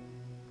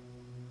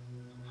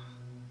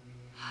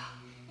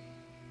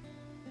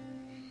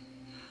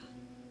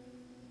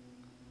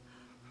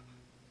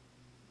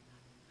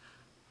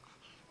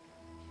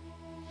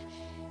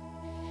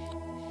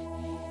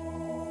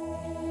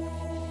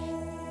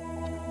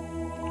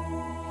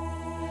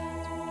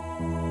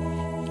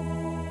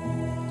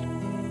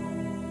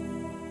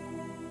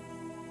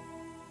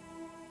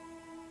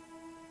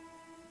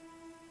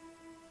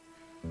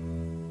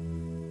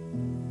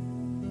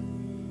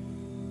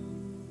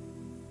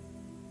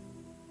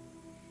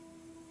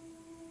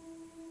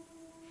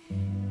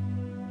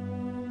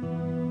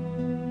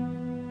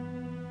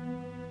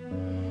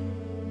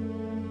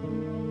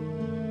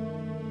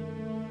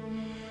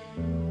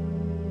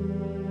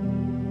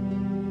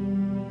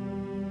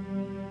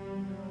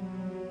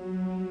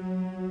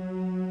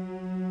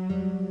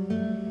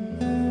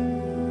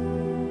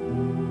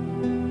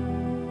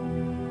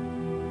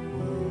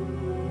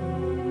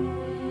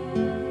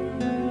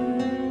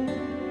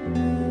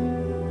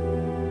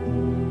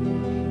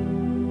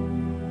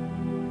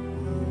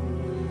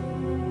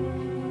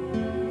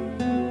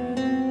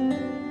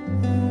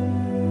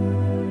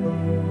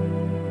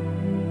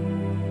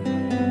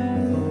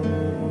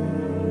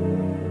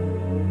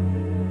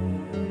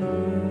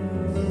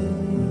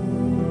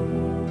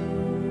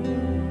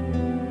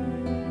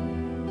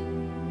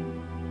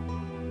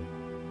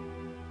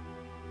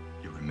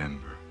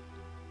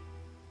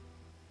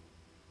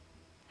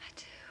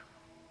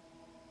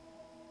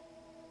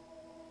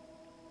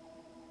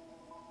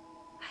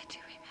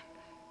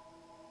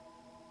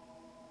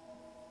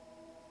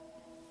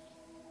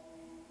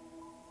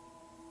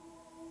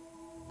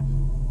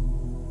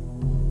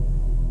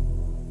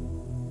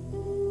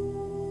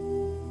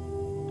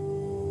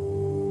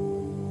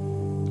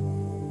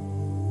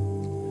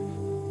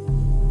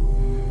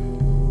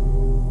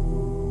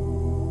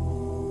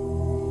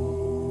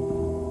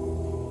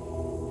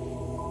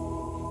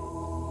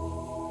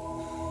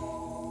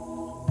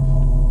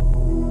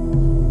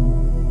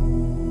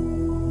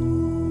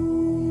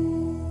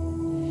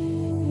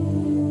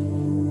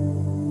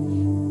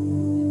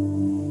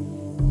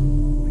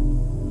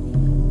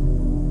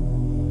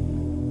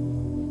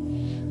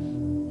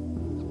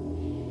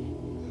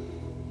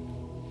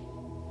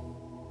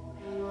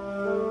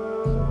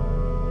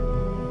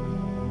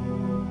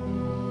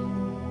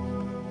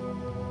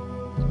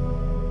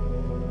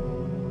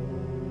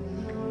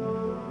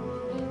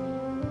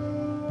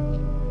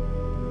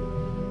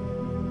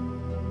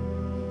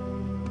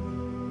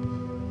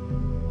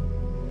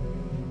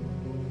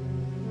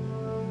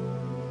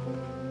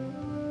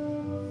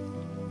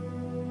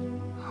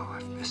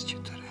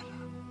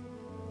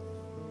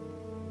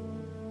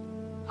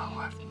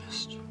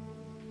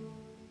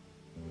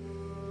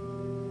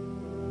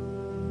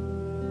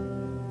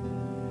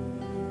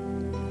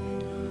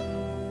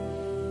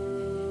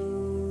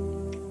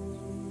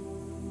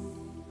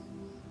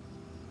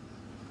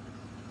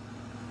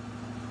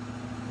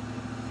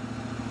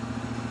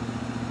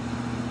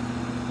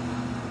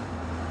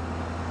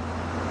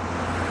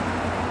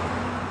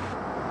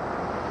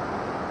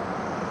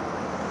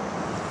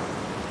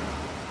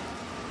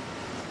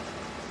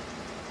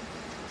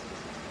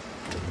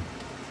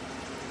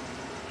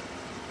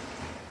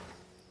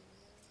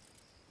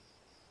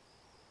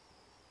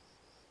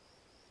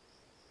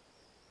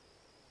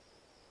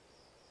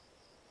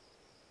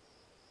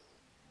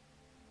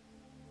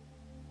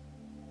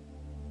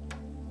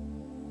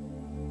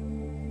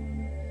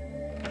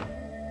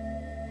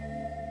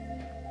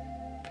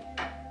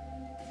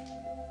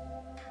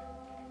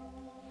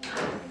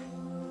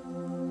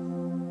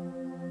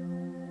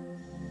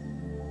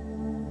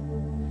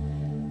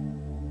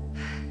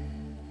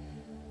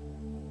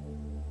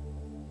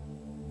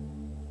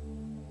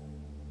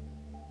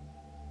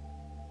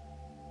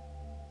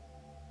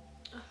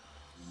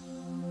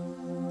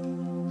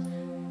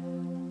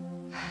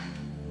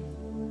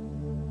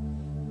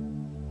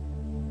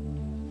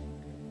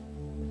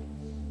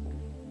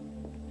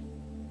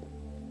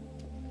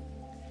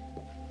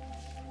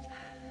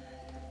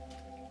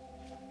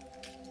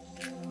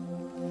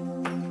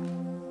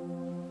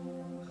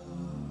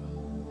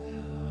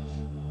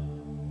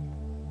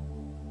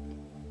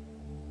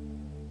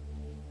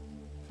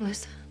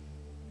 Melissa?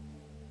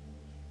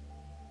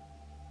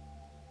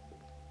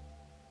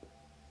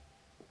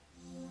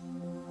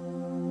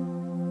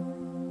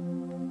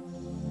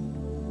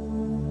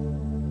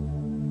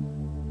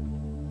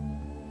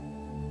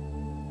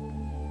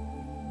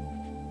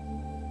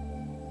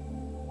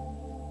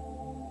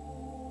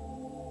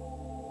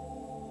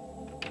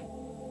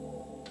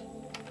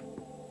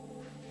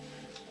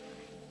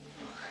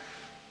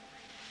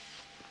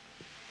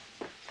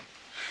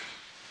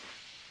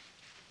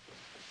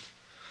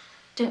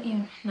 Don't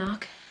you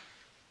knock?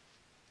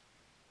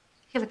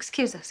 You'll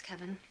excuse us,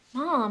 Kevin.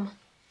 Mom,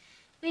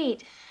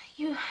 wait.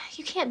 You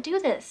can't do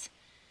this.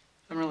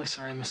 I'm really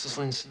sorry, Mrs.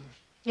 Lindsay.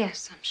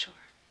 Yes, I'm sure.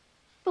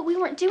 But we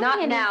weren't doing Not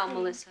anything. now,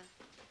 Melissa.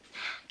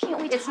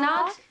 Can't we It's talk?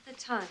 not the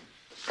time.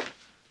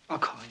 I'll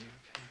call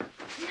you,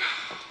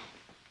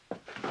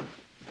 okay?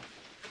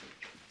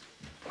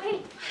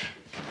 Wait.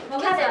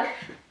 Melissa.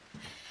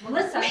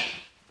 Melissa.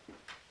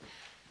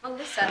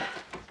 Melissa.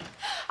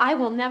 I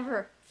will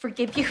never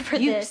forgive you for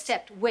You this.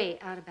 stepped way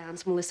out of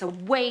bounds, Melissa.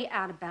 Way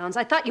out of bounds.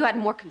 I thought you had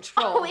more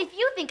control. Oh, if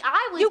you think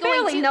I was you going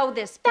barely to... know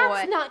this boy.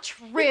 That's not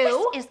true.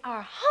 This is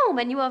our home,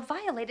 and you have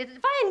violated it.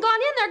 If I hadn't gone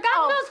in there,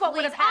 God knows what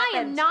would have happened.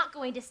 I am not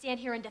going to stand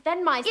here and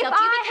defend myself. If to you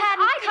I because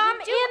hadn't I come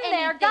didn't do in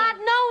there, anything. God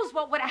knows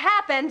what would have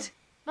happened.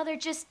 Mother,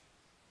 just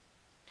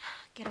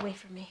get away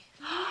from me.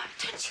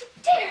 Don't you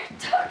dare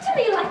talk to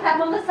me like that,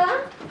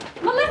 Melissa.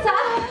 Melissa.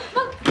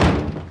 Melissa.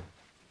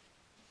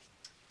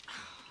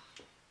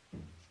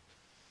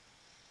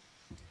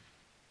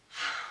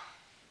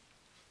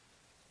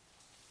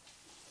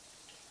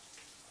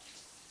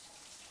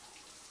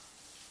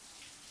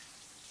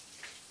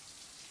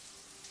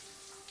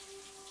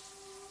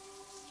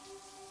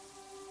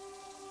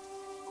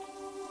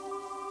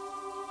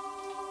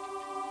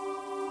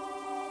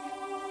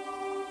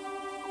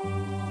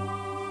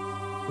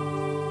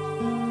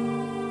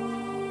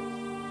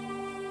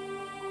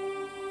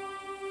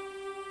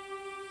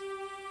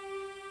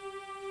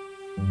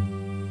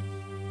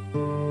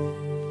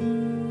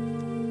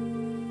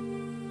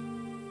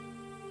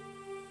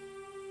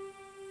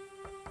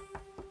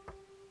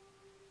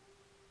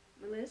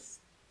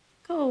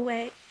 Go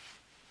away.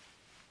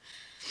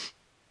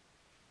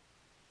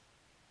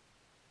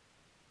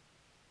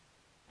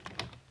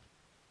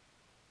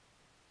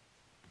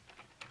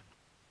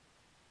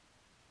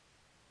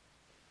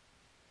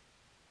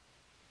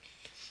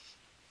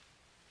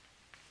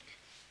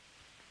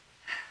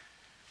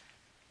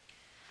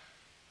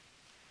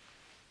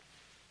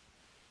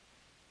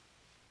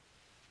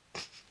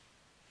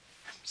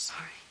 I'm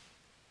sorry.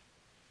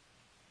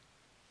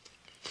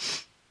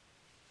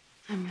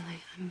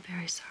 I'm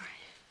very sorry.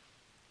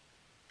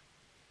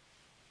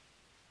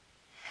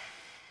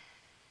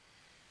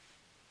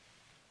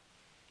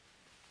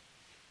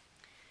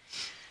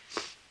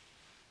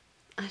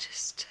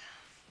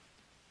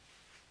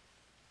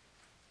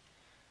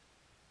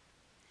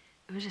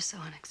 It was just so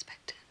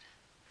unexpected.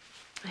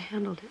 I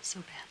handled it so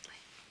badly.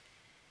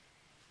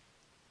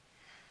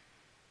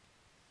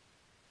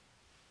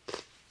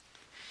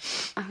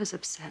 I was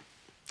upset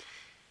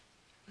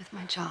with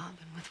my job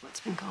and with what's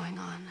been going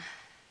on.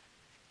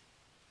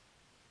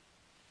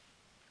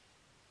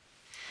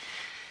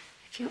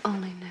 If you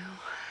only knew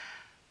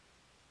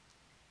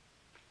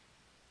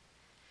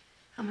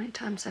how many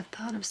times I've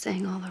thought of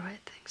saying all the right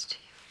things to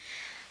you.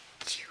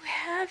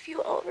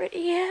 You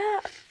already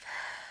have.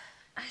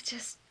 I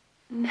just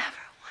never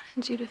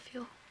wanted you to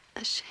feel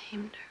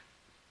ashamed or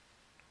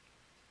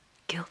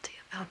guilty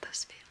about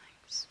those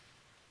feelings.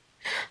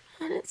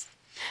 Honest,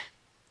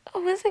 I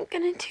wasn't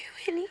gonna do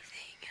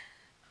anything.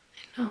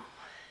 I know.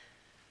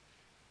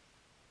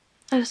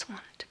 I just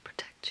wanted to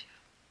protect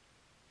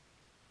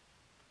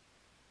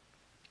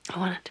you. I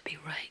wanted to be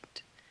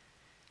right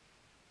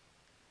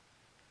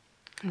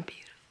and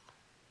beautiful.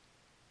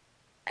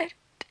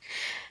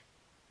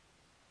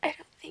 I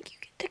don't think you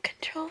get to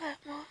control that,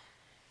 Mom.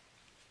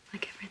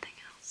 Like everything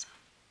else.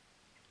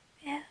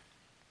 Yeah.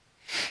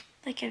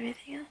 Like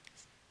everything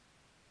else.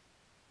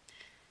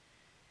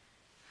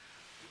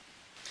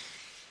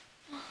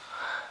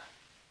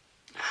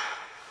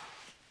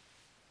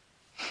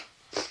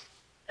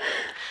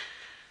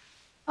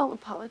 I'll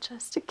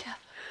apologize to Kevin.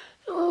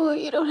 Oh,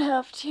 you don't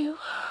have to. I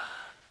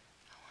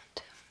want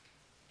to.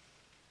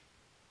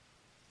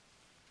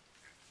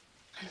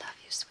 I love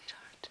you,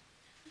 sweetheart.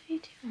 I love you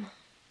too, Mom.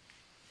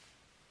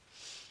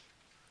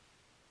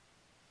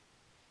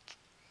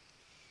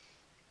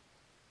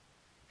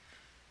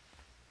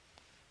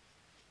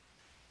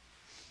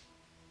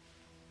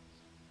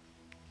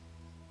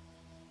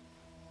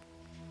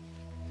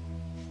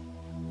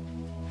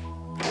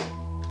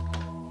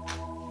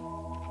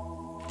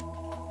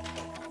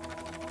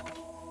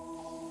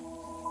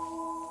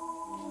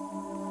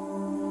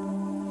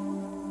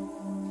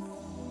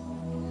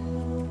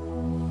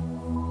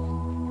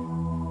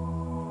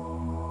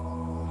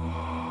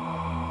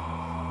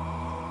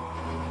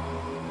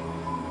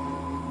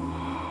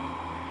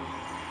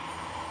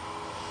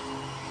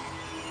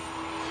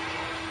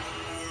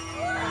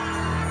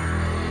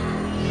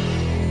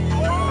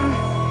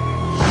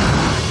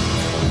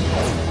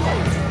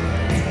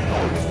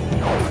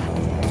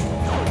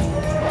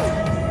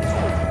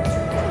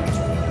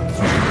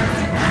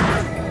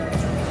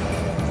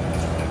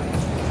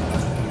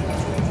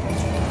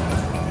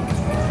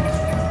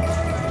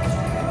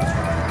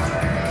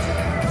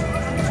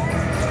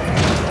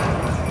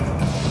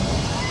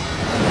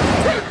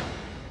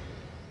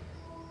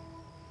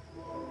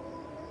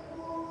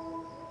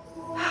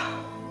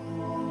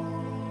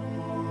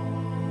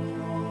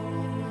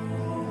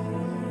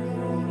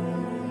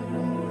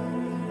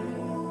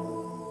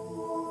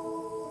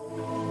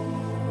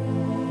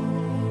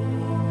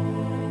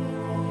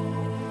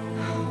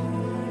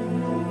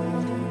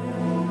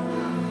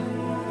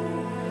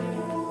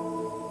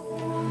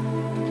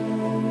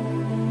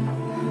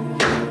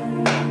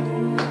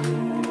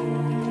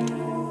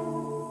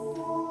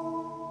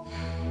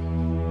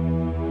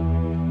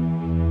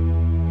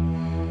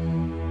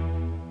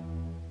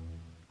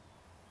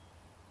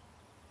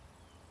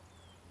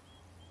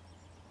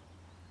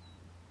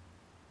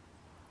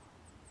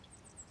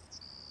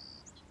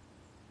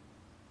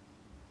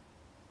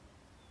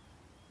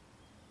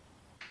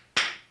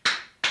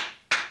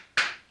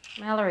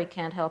 Mallory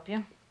can't help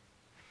you.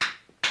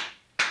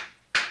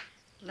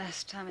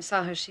 Last time I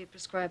saw her, she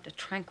prescribed a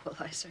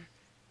tranquilizer.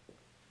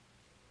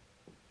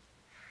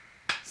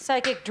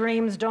 Psychic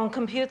dreams don't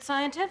compute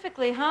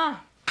scientifically, huh?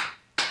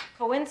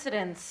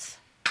 Coincidence.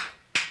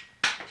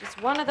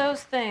 Just one of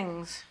those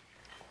things.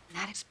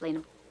 Not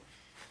explainable.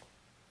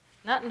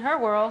 Not in her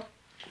world.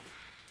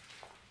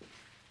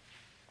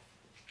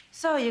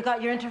 So, you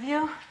got your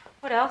interview?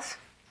 What else?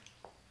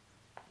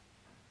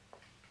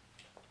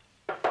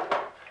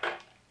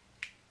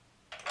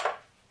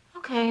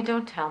 Okay,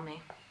 don't tell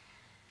me.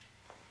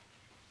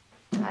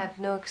 I have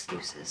no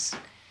excuses.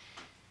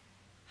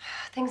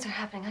 Things are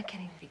happening I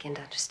can't even begin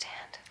to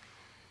understand.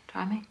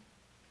 Try me.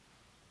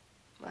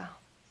 Well,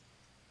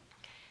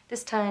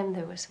 this time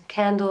there were some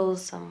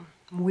candles, some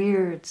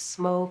weird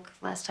smoke.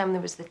 Last time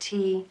there was the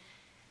tea.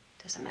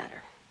 Doesn't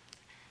matter.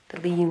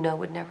 The Leigh you know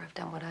would never have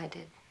done what I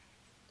did.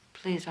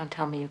 Please don't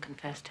tell me you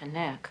confessed to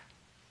Nick.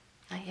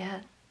 Not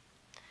yet.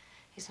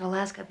 He's in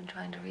Alaska. I've been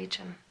trying to reach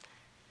him.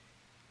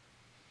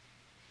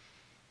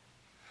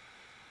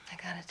 I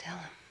gotta tell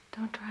him.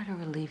 Don't try to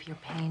relieve your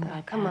pain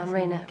by Come on,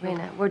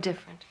 Rayna, we're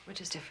different. We're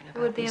just different It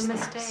about would be a these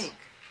things. mistake.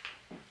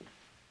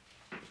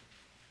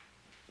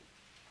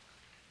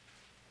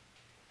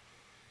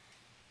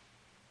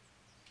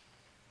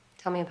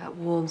 Tell me about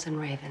wolves and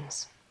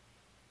ravens.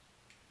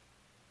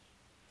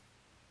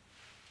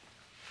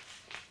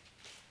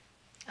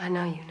 I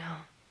know you know.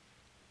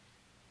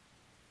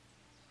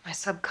 My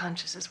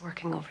subconscious is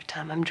working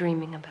overtime. I'm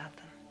dreaming about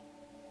them.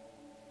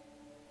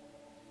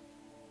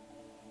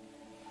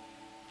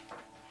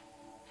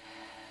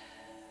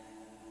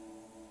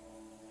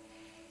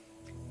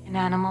 In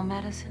animal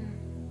medicine,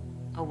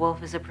 a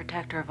wolf is a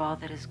protector of all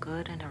that is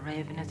good, and a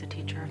raven is a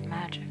teacher of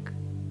magic.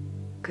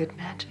 Good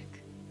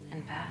magic.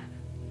 And bad.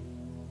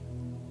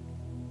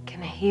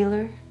 Can a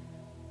healer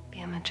be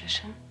a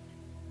magician?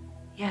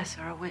 Yes,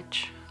 or a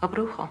witch. A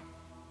brujo.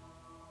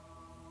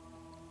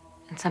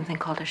 And something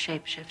called a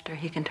shapeshifter.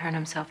 He can turn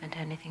himself into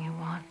anything he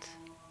wants.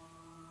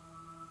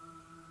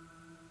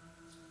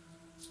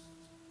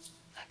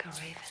 Like a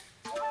raven.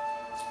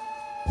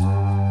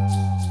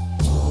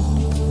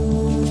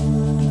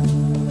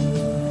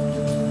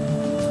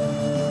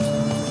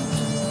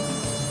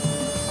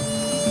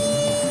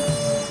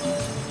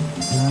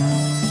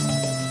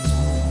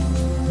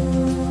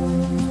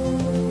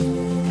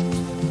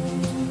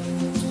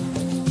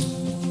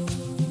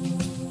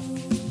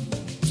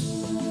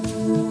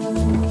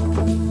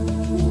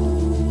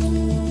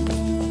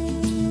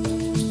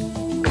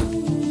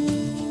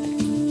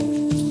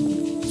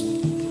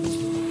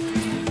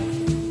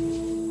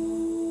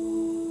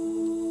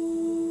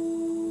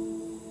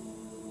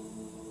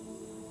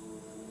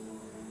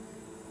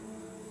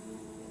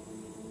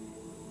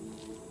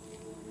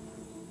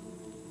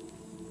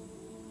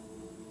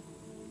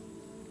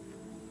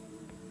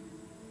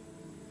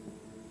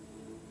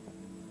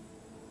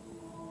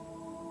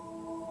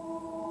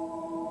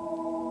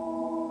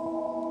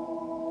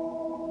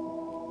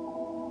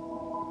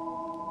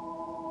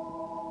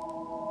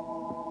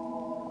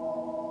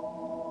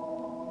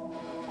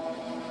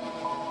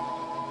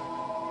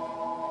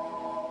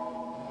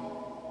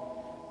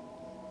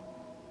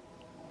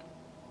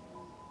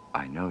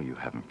 I know you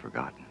haven't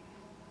forgotten.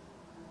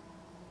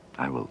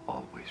 I will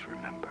always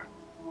remember.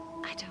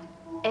 I don't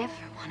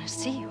ever want to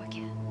see you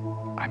again.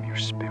 I'm your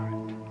spirit,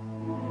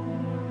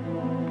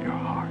 your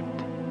heart,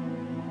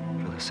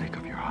 for the sake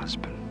of your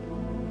husband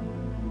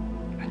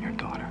and your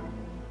daughter.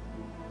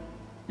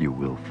 You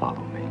will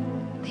follow me.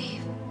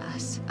 Leave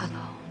us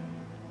alone.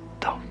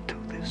 Don't do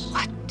this.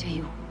 What do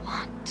you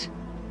want?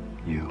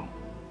 You.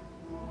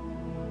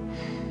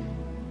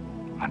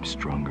 I'm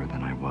stronger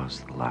than I was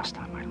the last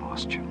time I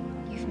lost you.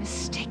 You've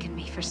mistaken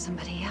me for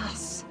somebody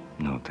else.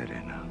 No,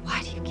 Rayna.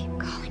 Why do you keep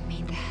calling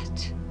me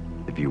that?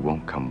 If you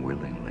won't come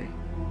willingly,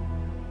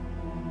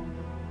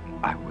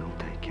 I will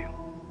take you.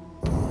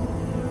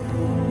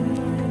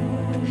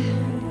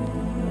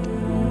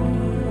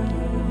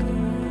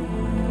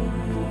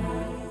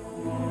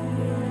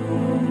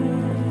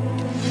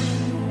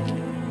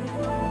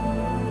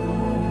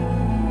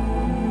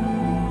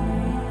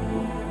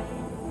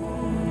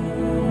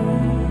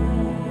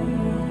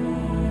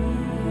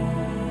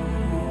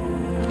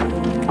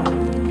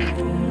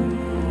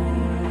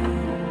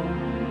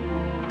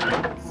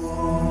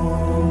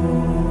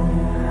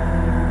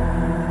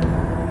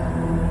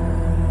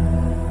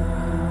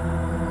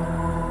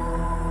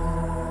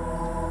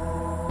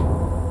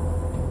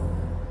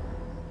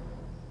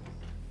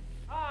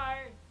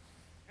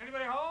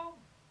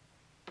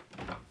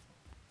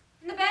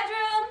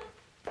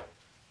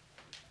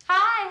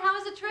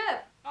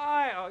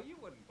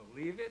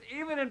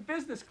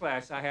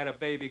 Class, I had a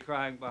baby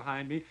crying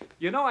behind me.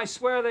 You know, I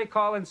swear they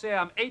call and say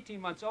I'm 18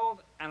 months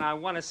old and I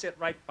want to sit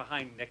right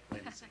behind Nick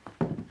Lindsay.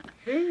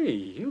 Hey,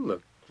 you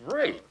look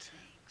great.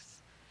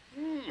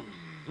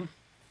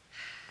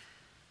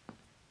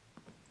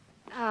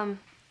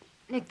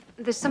 Nick,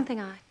 there's something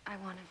I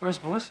wanted.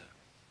 Where's Melissa?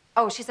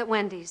 Oh, she's at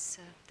Wendy's.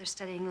 They're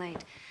studying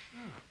late.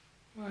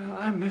 Well,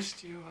 I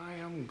missed you. I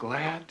am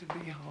glad to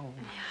be home.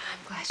 Yeah,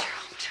 I'm glad you're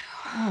home, too.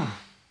 Oh.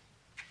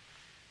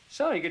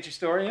 So, you get your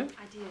story in?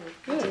 I did.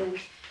 Good. I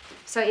did.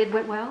 So it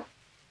went well?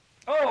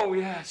 Oh,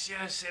 yes.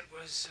 It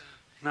was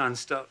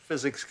non-stop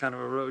physics, kind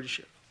of a road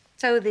show.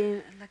 So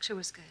the lecture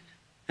was good?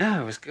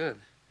 Yeah, it was good.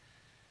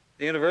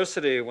 The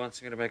university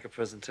wants me to make a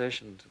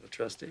presentation to the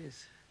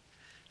trustees.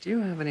 Do you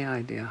have any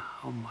idea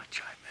how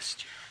much I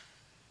missed you?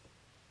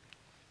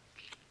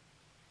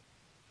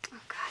 Oh,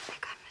 God,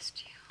 Nick, I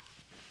missed you.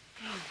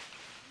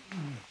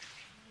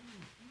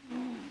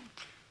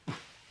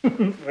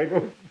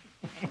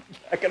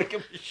 I gotta get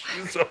my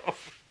shoes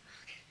off.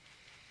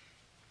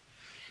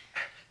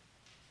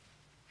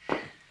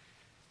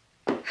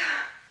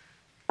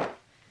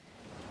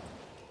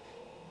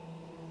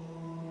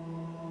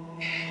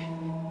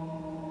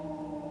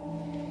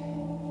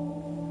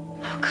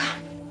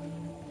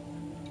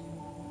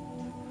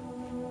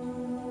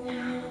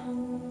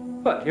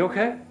 What, you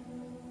okay?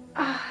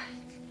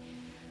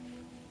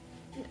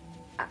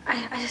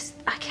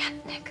 I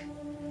can't, Nick.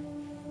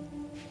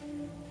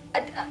 I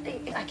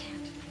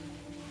can't.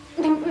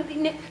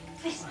 Nick,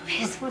 please, I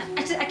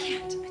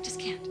can't. I just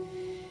can't.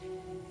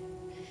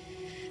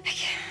 I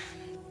can't.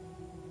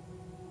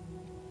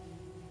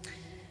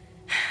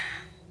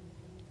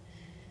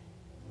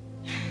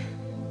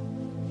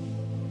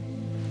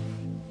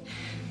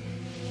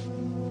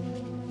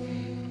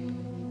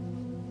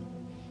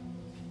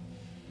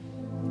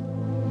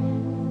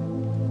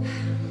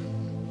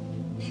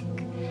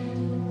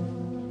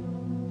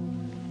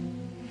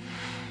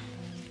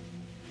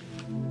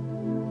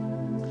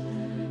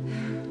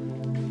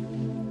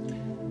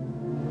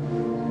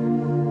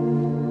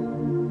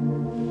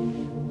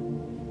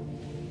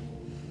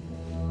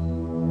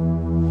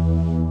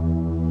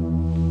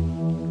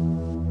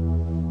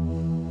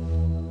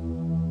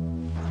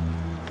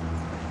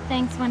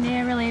 Thanks, Wendy.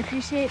 I really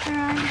appreciate the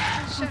ride.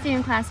 Sure. I'll see you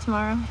in class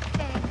tomorrow.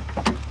 Okay.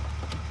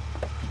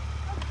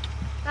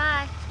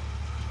 Bye.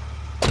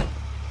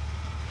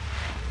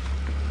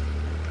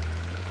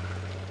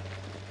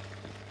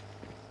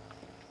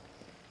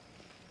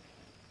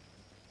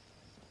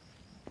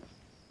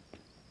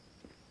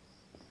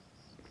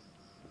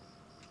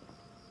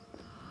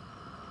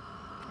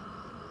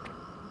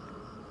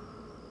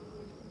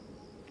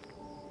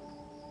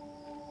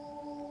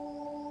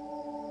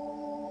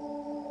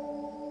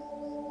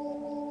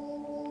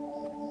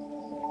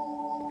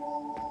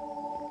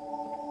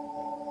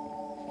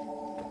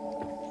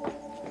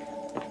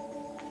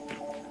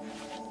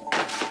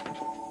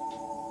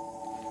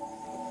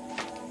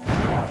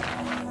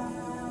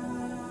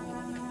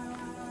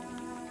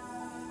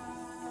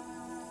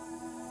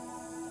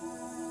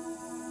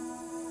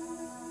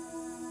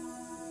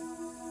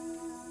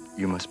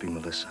 You must be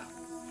Melissa.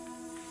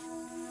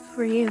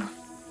 Who are you?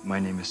 My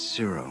name is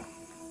Cerio.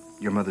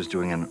 Your mother's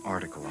doing an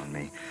article on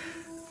me.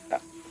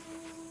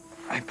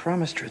 I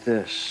promised her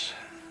this,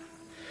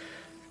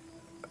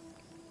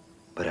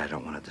 but I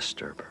don't want to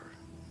disturb her.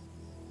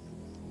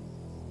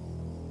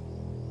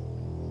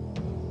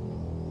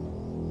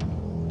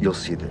 You'll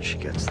see that she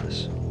gets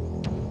this.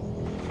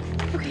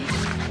 Okay.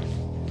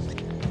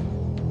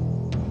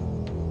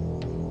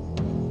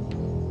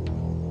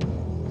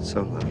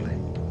 So lovely.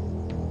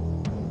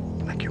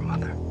 Like your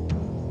mother.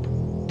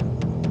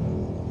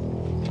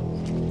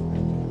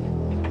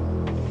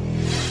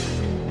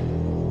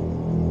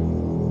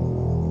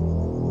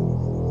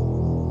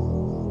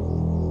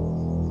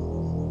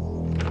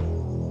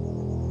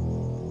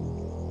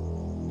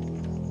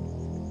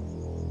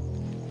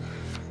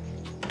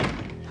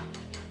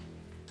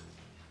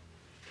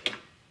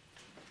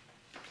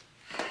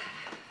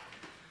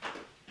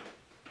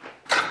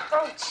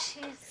 Oh,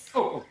 jeez.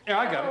 Oh, yeah,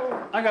 I got it.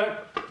 I got it.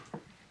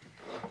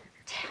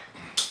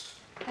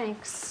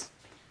 Thanks.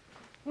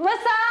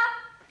 Melissa!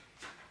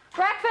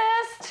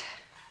 Breakfast!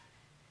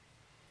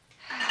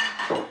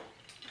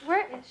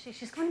 Where is she?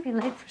 She's going to be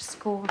late for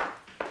school.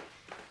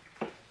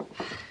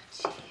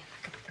 Gee, look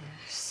at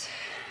this.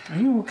 Are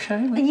you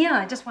okay? Yeah,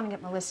 I just want to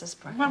get Melissa's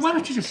breakfast. Why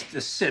don't you just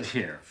sit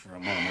here for a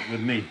moment with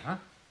me, huh?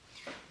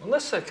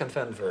 Melissa can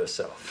fend for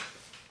herself.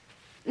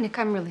 Nick,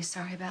 I'm really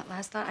sorry about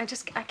last night.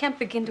 I can't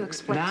begin to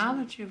explain. Now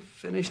that you've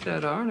finished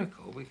that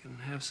article, we can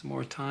have some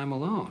more time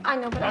alone. I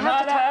know, but I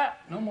have to talk.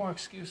 No more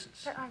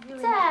excuses.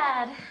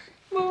 Dad.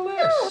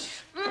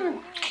 Melissa.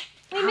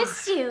 We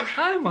missed you.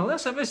 Hi,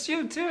 Melissa. I missed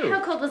you, too.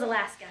 How cold was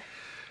Alaska?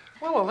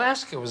 Well,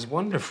 Alaska was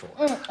wonderful.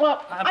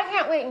 Well, I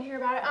can't wait and hear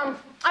about it.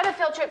 I have a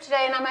field trip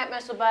today, and I might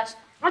miss the bus.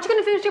 Aren't you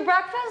going to finish your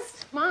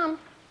breakfast? Mom.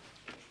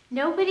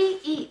 Nobody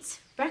eats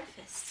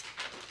breakfast.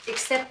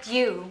 Except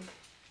you.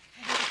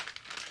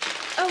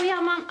 Oh,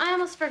 yeah, Mom, I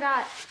almost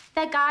forgot.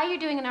 That guy you're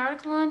doing an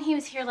article on, he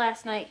was here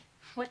last night.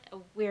 What a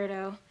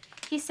weirdo.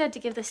 He said to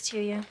give this to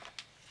you.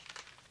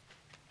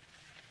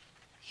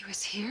 He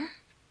was here?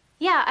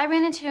 Yeah, I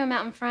ran into him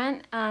out in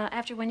front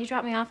after Wendy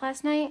dropped me off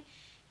last night.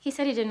 He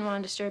said he didn't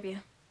want to disturb you.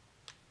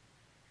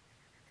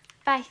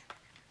 Bye.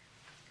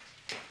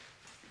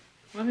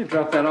 Why don't you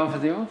drop that off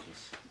at the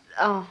office?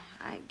 Oh,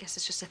 I guess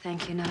it's just a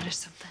thank you note or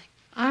something.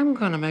 I'm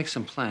gonna make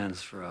some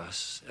plans for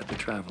us at the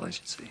travel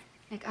agency.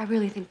 Nick, I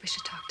really think we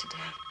should talk today.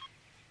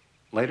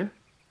 Later?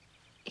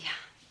 Yeah.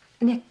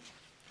 Nick.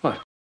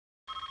 What?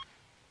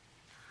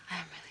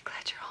 I'm really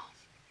glad you're home.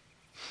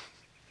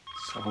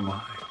 So am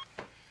I.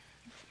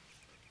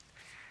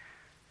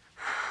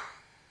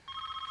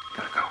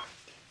 Gotta go.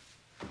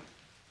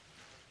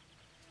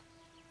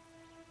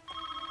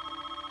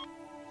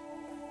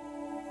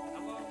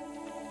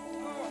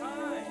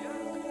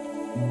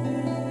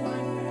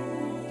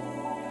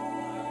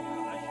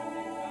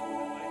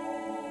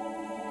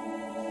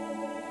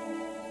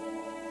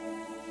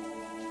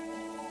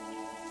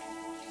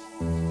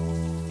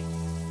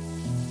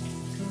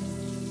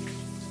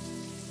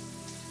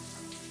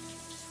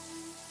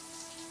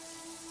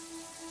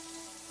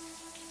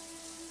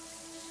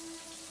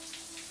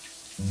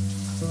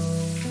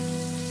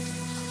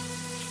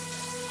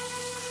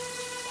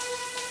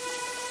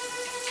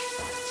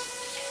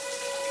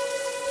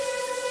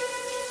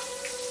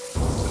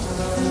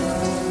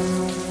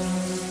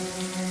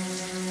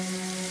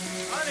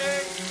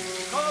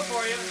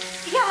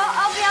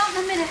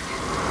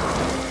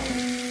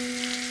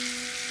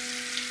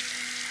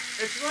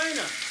 It's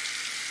Rayna.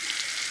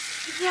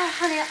 Yeah,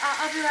 honey,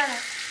 I'll be right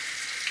up.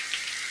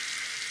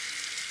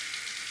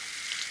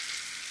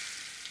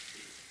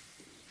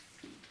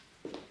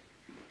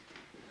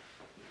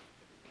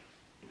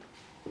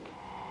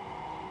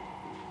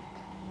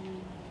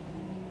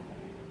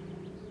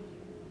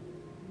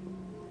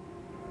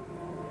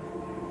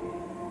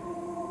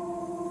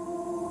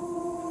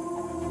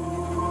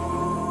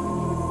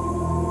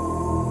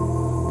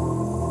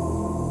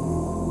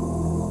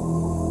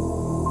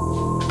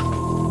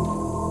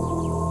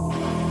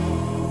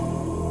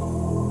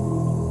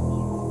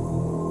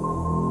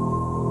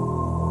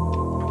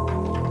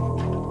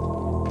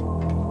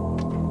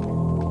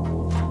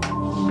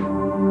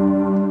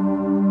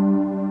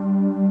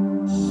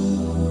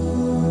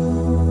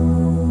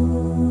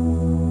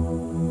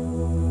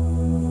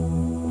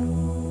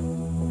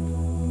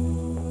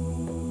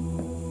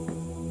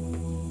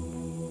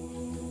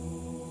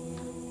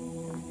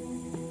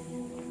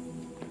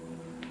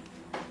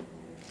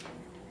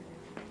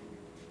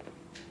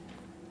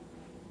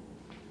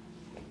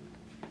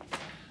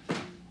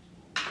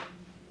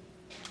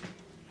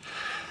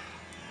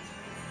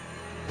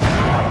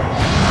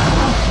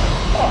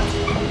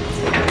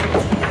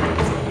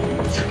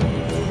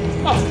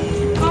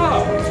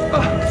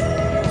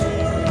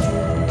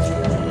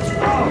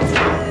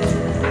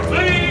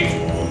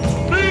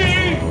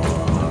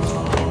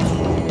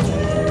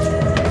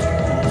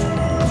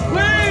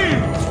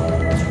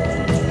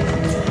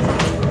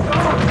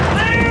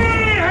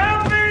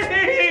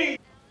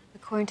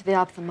 According to the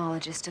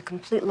ophthalmologist, a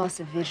complete loss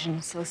of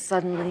vision so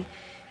suddenly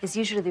is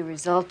usually the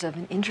result of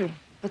an injury,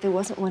 but there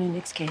wasn't one in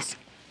Nick's case.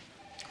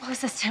 Well,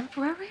 is this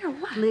temporary or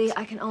what? Leigh,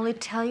 I can only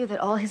tell you that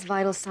all his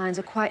vital signs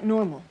are quite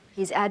normal.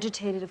 He's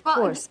agitated, of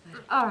course,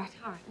 but... All right.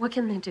 What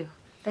can they do?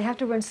 They have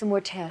to run some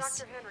more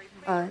tests.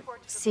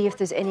 See if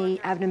there's any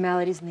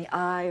abnormalities in the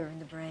eye or in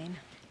the brain.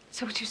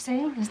 So what you're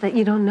saying is that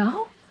you don't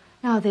know?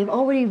 No, they've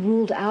already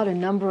ruled out a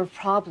number of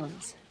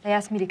problems. They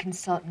asked me to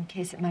consult in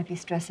case it might be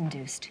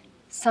stress-induced.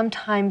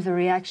 Sometimes the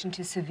reaction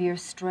to severe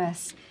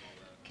stress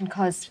can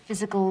cause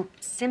physical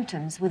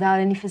symptoms without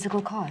any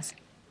physical cause.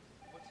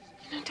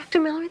 You know,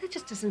 Dr. Mallory, that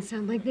just doesn't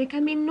sound like Nick. I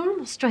mean,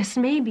 normal stress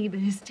maybe, but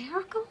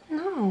hysterical?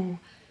 No.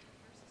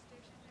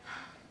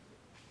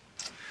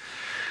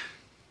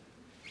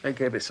 They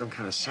gave it some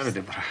kind of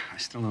sedative, but I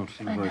still don't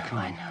feel very calm.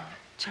 I know.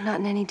 But you're not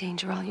in any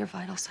danger. All your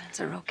vital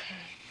signs are okay.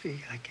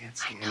 I can't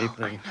see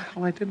anything.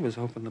 All I did was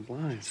open the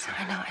blinds.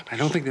 I know. I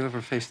don't think they've ever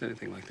faced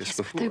anything like this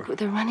before. But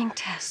they're running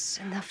tests,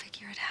 and they'll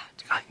figure it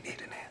out. I need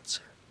an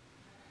answer.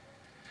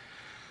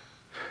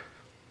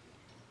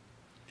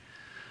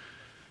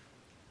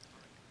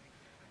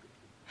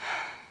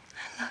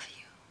 I love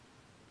you.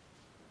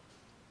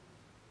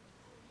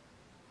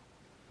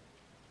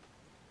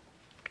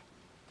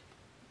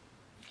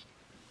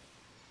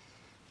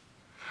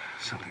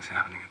 Something's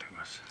happening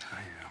to us.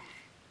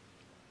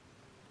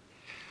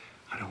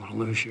 I don't want to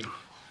lose you.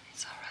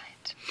 It's all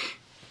right.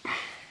 It'll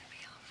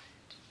be all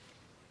right.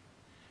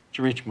 Did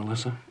you reach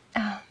Melissa?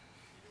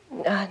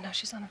 No,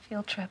 she's on a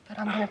field trip, but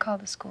I'm going to call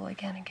the school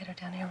again and get her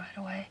down here right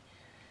away.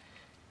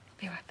 I'll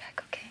be right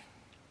back, okay?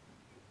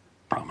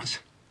 Promise.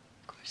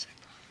 Of course, I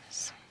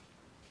promise.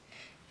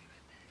 Be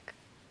right back.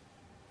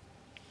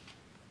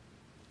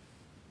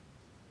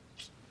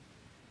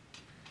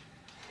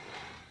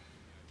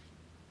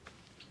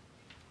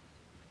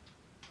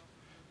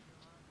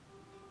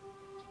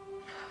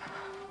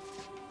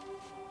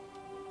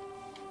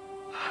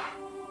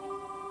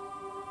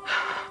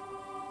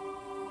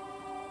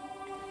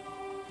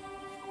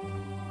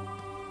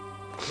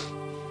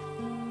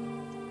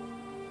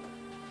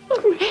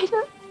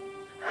 Rayna.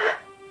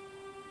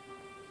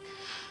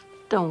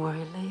 Don't worry,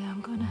 Leigh. I'm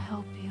going to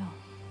help you.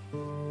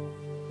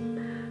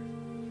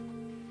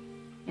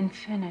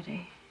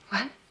 Infinity.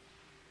 What?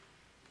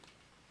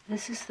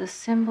 This is the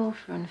symbol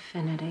for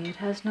infinity. It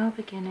has no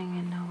beginning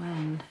and no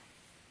end.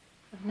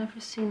 I've never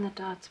seen the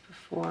dots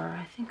before.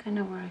 I think I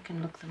know where I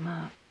can look them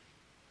up.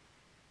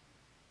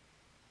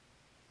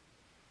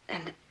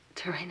 And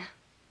to Rayna?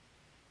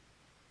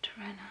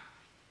 Rayna.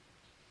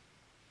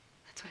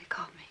 That's what he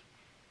called me.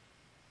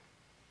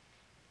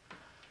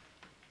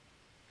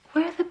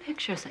 Where are the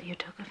pictures that you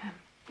took of him?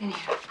 In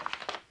here.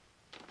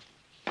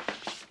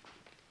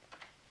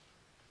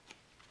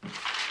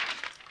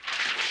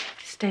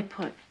 Stay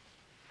put.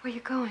 Where are you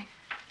going?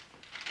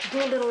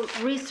 Do a little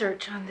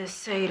research on this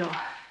Cerio.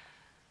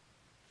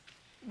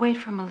 Wait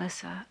for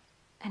Melissa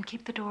and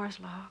keep the doors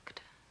locked.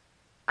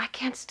 I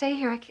can't stay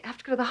here. I have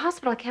to go to the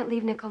hospital. I can't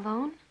leave Nick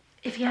alone.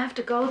 If you have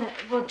to go, then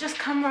well, just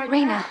come right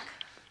Rayna. back.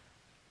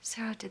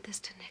 Sarah did this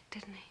to Nick,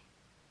 didn't he?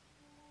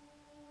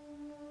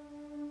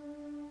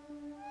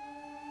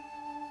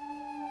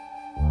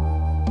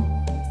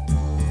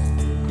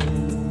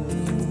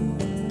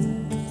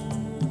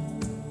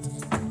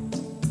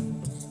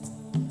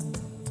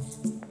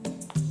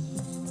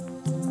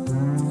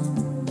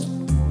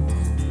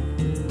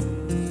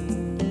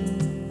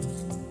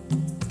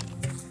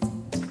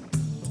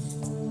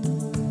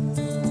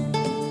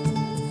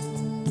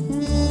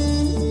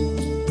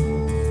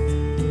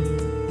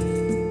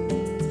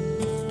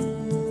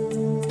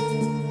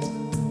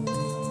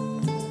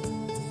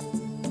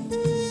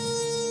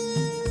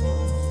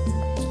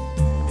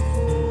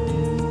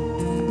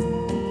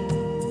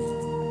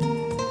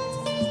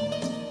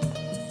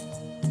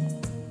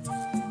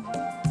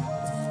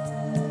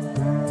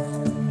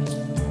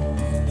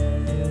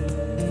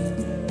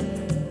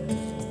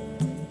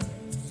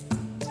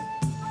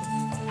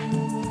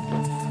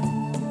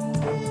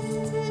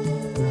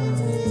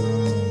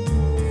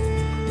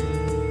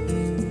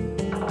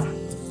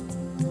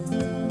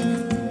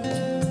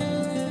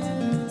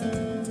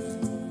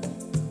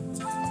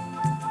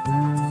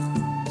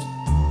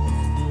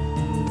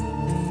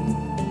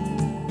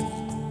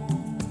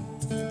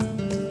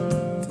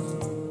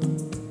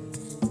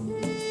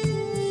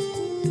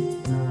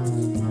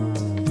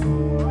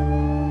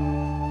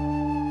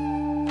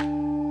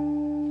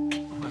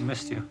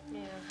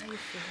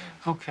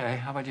 Okay,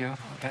 how about you?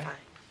 Okay.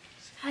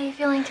 How are you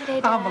feeling today,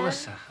 Dad? Oh,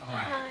 Melissa. All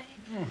right.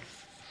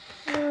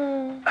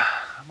 Hi.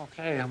 I'm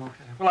okay. I'm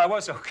okay. Well, I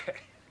was okay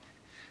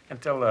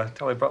until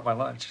I brought my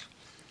lunch,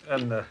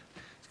 and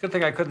it's a good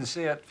thing I couldn't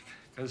see it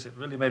because it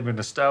really made me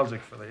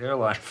nostalgic for the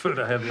airline food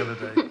I had the other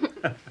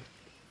day.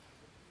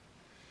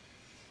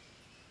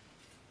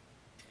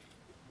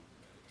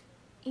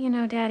 You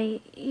know,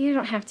 Daddy, you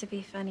don't have to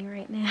be funny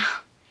right now.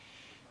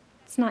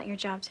 It's not your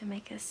job to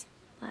make us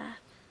laugh.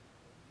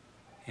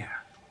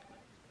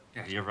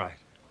 Yeah, you're right.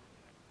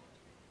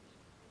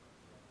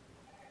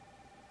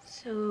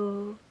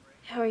 So,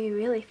 how are you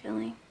really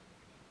feeling?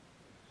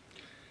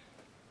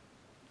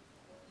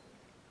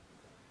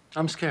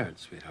 I'm scared,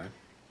 sweetheart.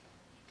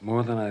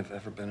 More than I've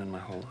ever been in my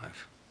whole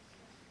life.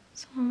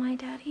 So am I,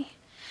 Daddy.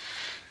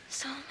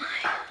 So am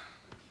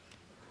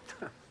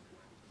I.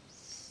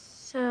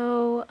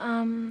 So,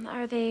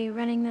 are they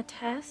running the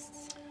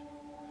tests?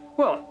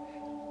 Well,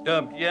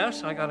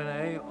 yes, I got an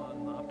A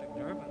on the optic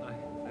nerve, and I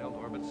failed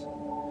orbits.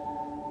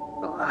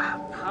 Well,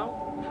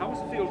 how was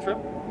the field trip?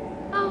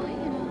 Oh,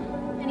 you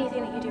know,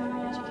 anything that you do for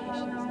an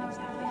education isn't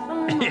exactly fun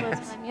all the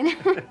time, you know?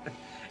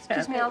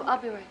 Excuse me, I'll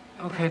be right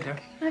back. Okay, dear.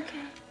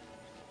 Okay.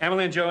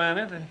 Emily and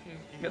Joanna,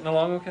 you getting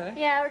along okay?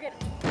 Yeah, we're good.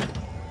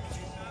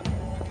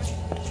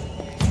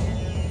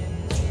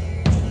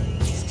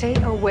 Stay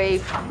away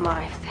from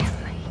my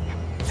family.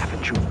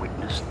 Haven't you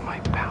witnessed my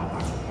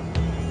power?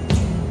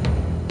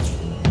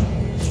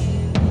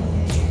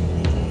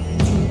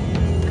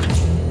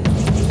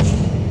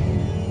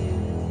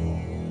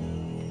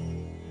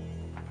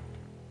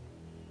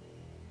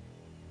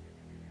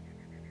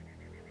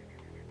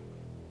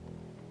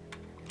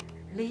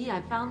 Leigh,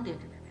 I found it.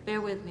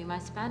 Bear with me. My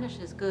Spanish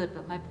is good,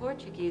 but my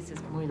Portuguese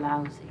is muy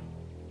lousy.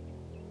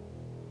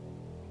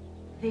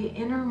 The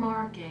inner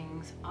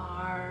markings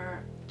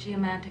are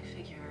geomantic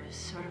figures,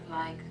 sort of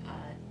like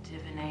a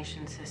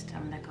divination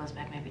system that goes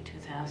back maybe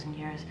 2,000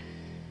 years.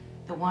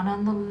 The one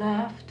on the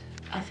left,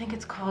 I think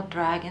it's called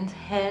Dragon's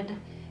Head.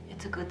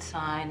 It's a good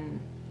sign,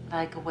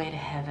 like a way to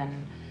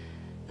heaven.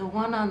 The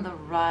one on the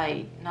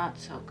right, not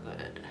so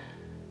good.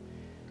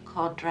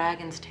 Called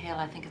Dragon's Tail.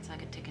 I think it's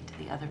like a ticket to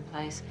the other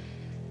place.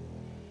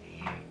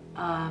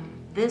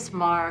 This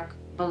mark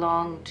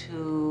belonged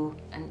to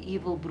an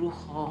evil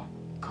brujo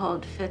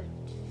called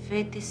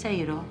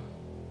feiticeiro.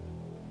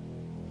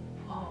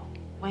 Whoa,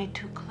 way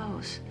too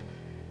close.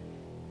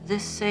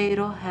 This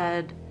Cerio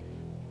had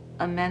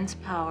immense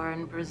power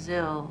in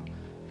Brazil.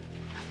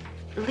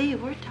 Leigh,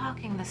 we're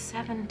talking the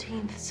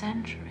 17th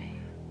century.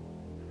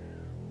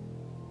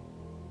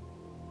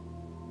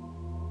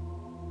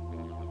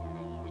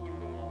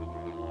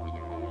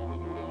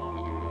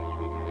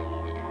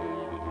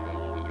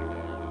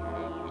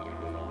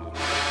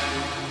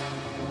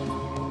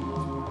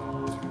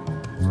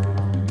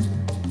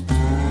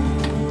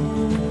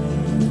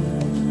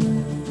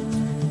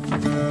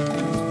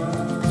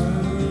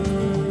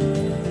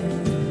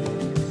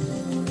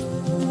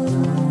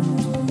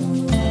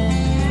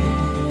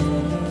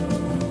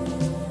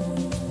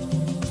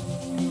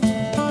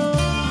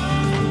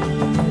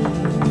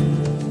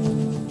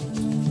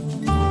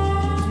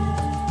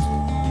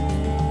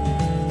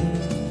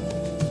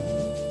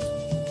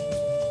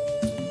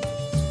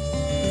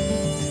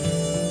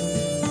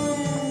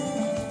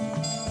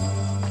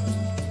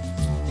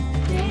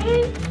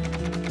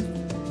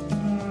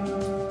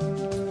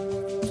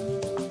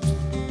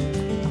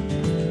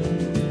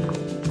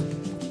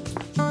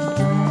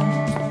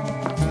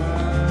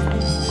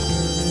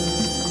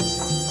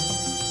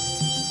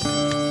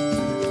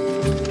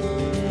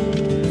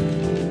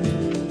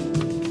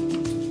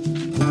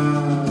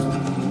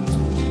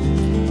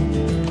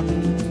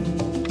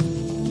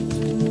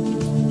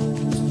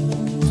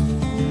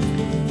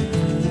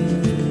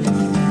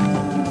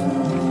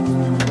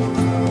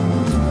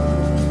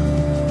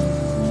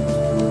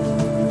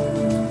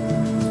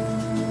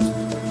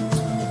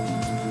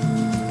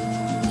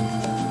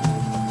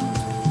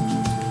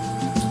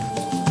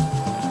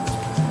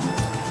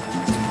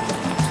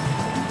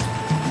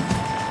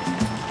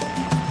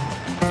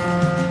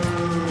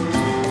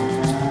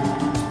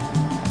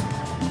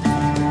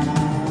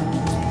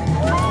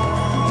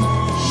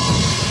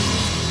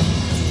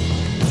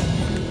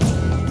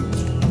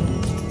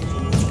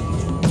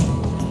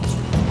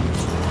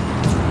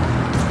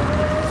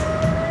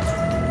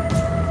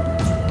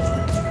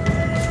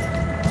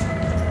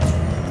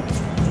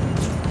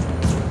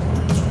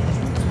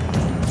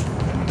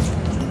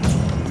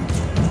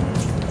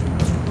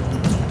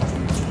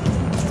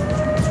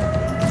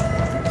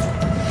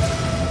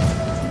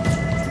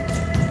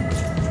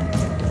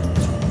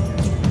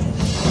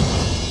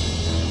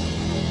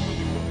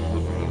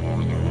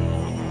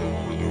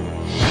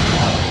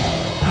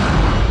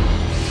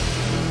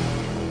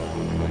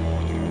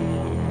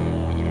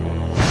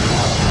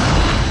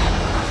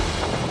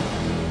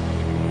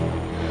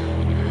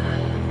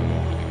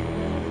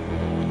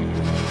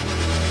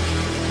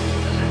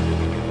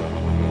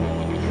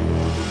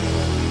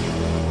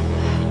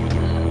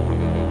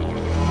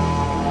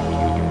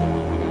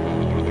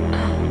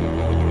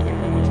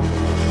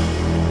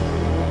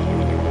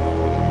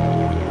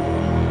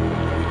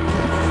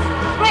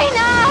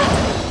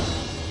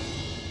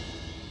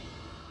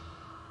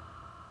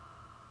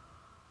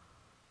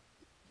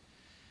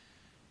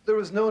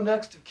 was no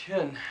next of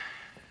kin.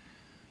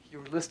 You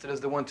were listed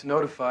as the one to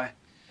notify.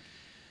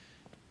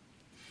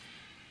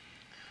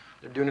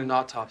 They're doing an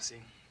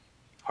autopsy.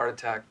 Heart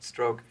attack,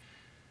 stroke.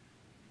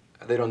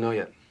 They don't know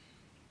yet.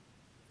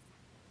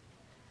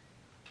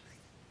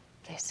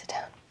 Please sit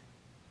down.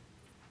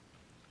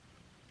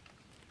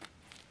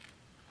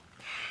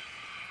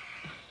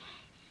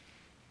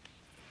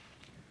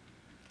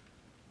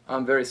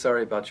 I'm very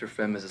sorry about your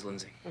friend, Mrs.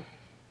 Lindsay.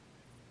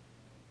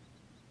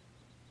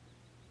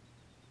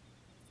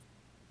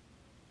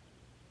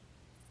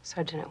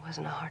 Sergeant, it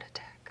wasn't a heart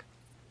attack.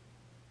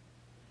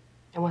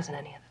 It wasn't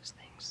any of those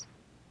things.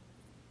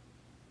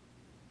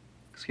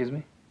 Excuse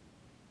me?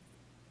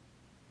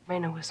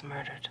 Rayna was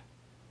murdered.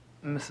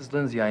 Mrs.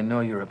 Lindsay, I know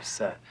you're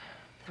upset.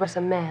 There was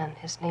a man.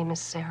 His name is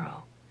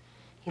Cerio.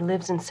 He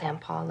lives in San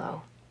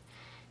Paulo.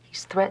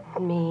 He's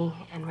threatened me,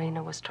 and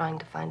Rayna was trying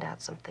to find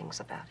out some things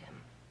about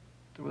him.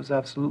 There was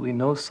absolutely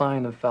no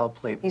sign of foul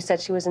play. You said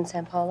she was in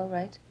San Paulo,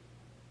 right?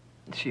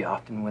 She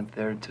often went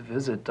there to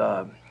visit.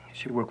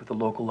 She worked with a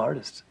local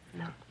artist.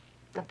 No,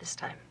 not this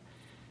time.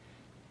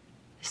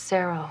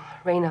 Cerio,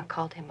 Rayna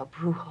called him a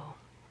brujo.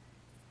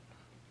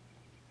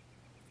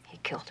 He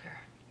killed her.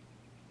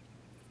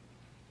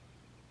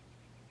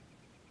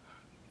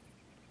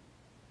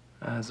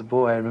 As a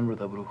boy, I remember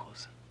the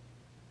brujos.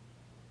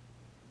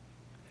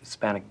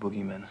 Hispanic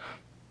boogeymen.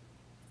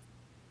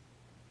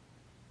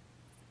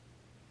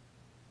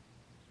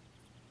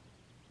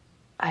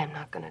 I am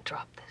not going to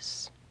drop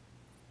this.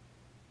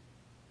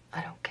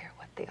 I don't care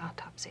what the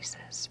autopsy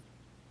says.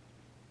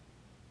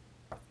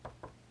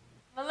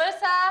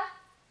 Melissa?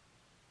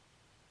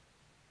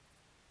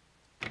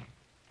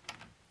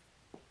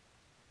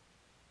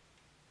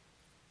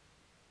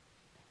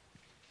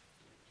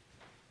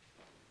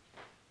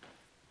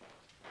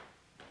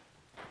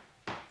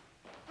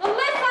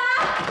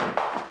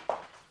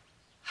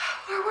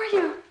 Where were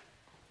you?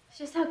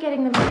 Just out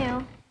getting the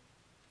mail.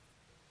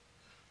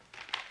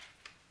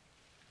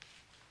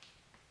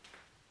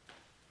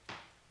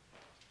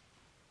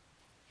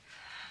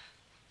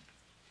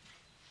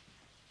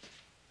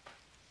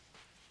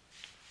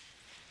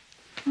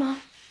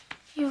 Mom,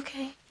 you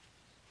okay?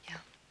 Yeah.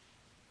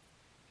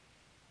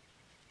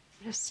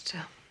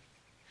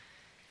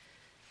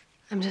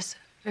 I'm just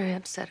very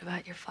upset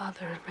about your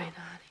father and Rayna,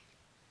 honey.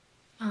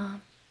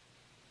 Mom,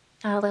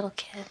 not a little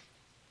kid.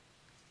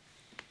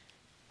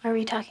 Why were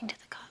you talking to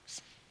the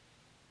cops?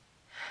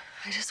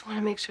 I just want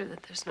to make sure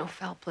that there's no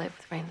foul play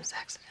with Rayna's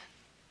accident.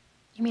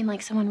 You mean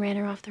like someone ran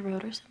her off the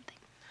road or something?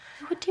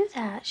 Who would do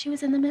that? She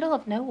was in the middle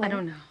of nowhere. I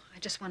don't know. I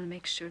just want to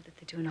make sure that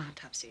they do an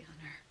autopsy on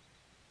her.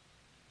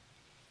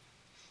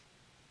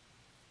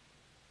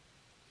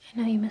 I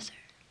know you miss her.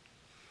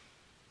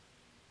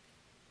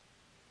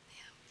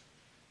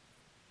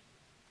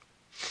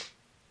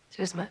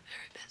 She was my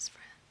very best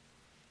friend.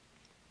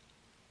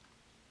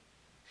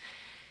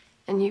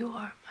 And you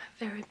are my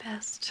very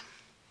best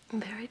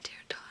and very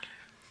dear daughter.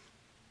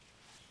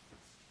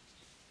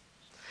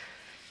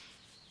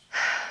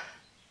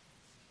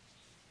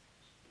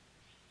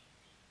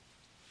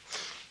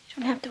 You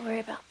don't have to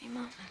worry about me,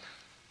 Mom. Have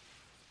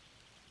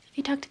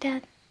you talked to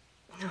Dad?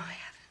 No, I haven't.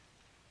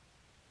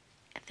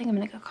 I think I'm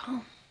gonna go call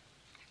him.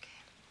 Okay.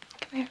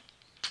 Come here.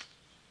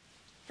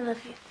 I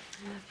love you. I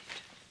love you too.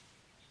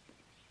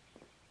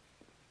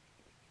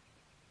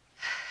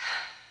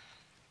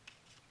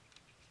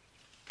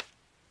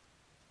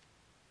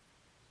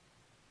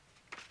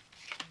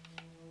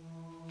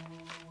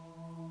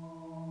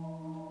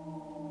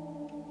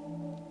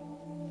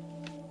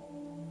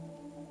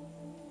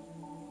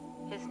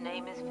 His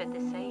name is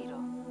Fixated.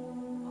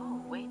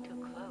 Oh, way too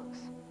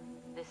close.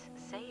 This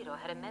Cerio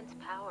had immense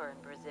power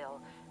in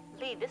Brazil.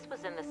 Leigh, this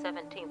was in the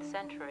 17th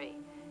century.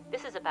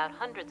 This is about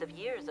hundreds of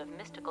years of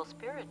mystical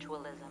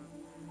spiritualism.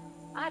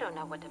 I don't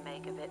know what to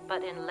make of it,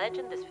 but in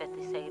legend this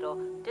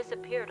Fixated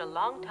disappeared a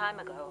long time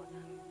ago.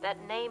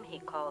 That name he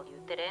called you,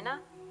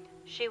 Rayna,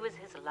 she was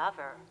his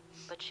lover,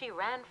 but she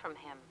ran from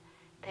him.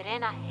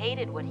 Rayna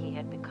hated what he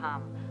had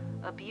become,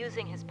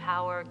 abusing his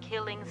power,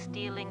 killing,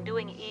 stealing,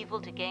 doing evil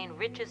to gain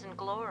riches and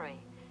glory.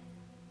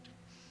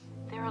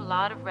 There are a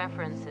lot of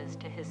references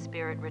to his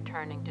spirit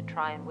returning to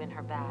try and win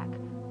her back,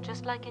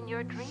 just like in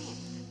your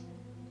dreams.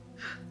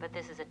 But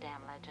this is a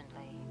damn legend,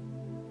 Leigh.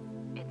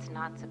 It's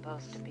not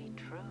supposed to be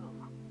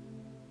true.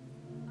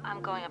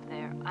 I'm going up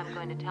there. I'm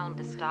going to tell him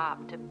to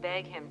stop, to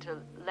beg him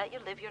to let you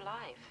live your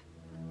life.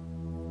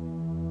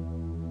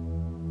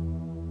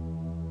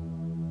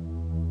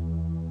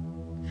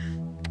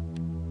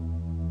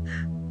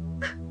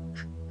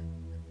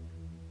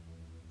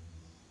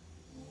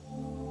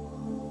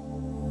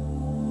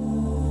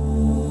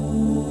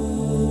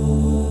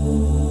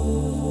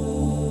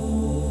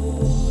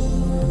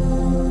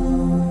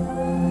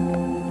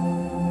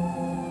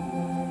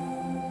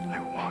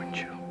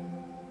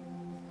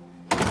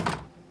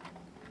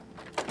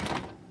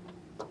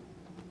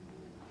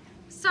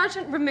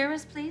 Sergeant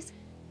Ramirez, please.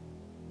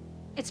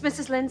 It's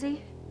Mrs.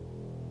 Lindsay.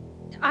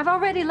 I've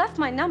already left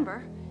my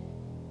number.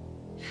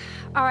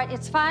 All right,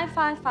 it's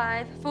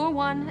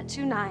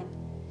 555-4129.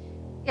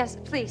 Yes,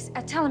 please.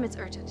 Tell him it's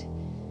urgent.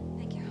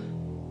 Thank you.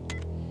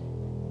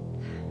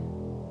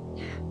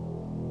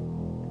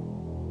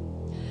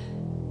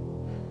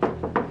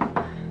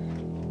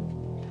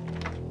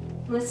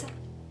 Melissa?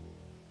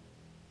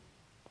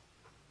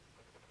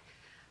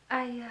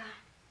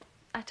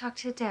 I talked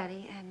to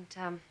Daddy, and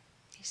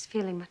he's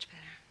feeling much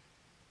better.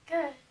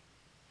 Good.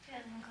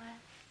 Good, I'm glad.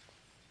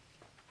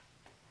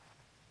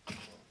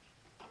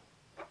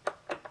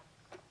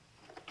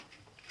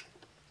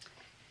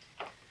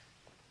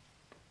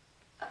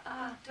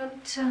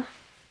 Don't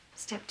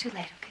stay up too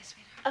late, okay,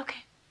 sweetheart? Okay.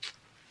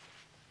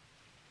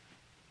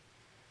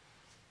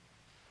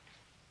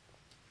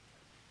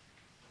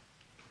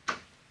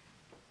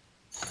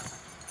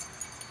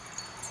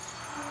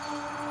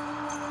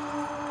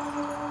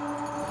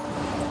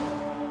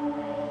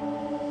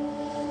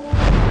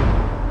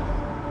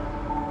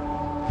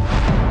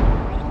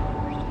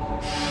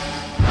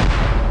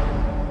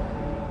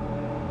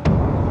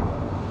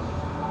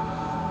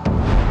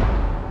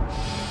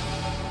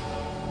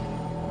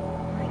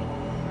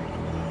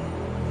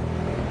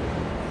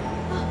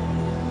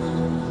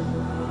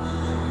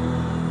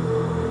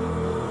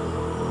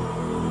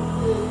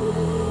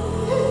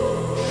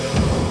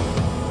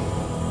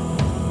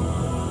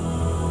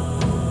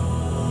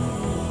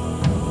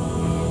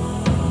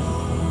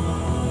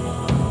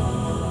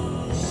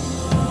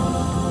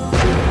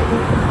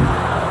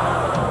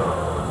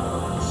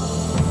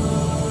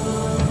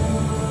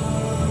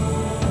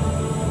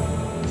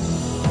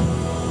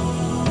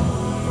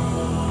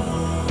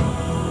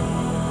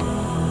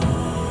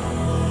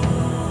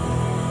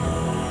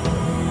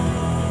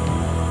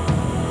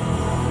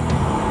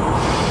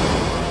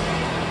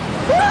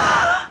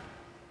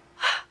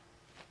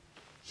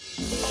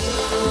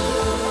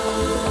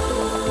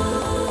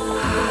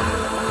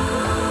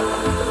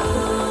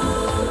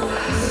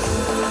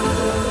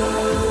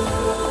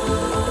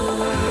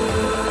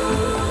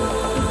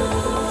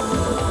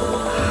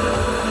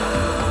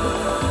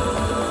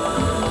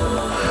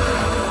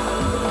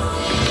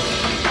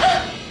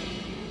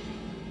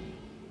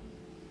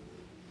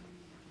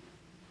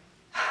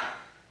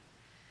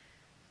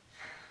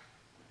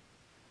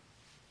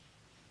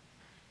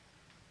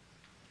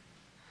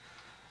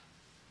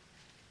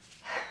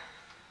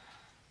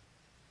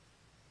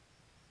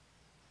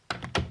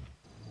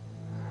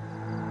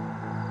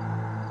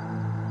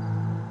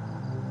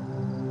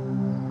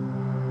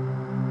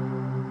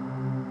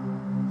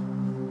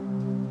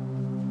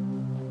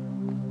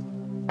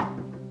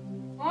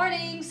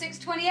 Morning,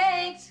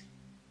 6:28.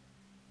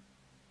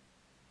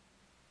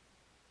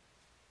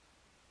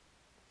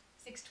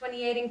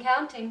 6:28 and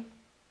counting.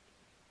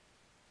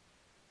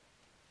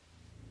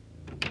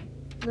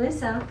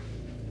 Melissa.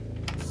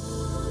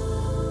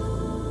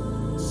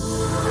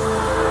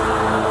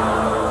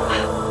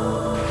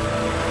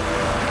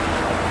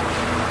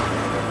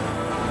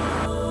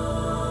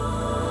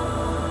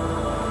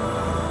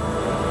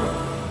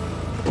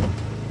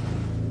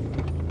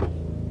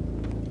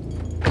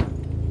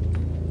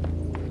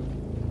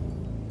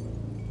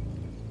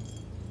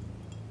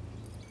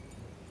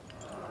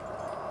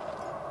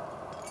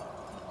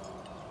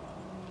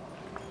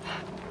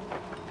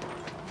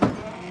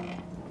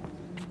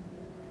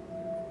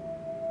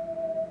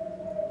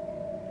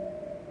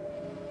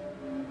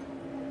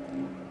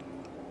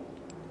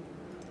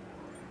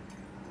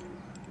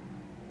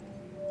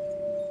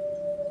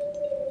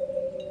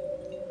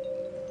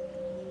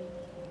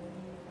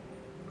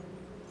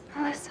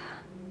 Melissa.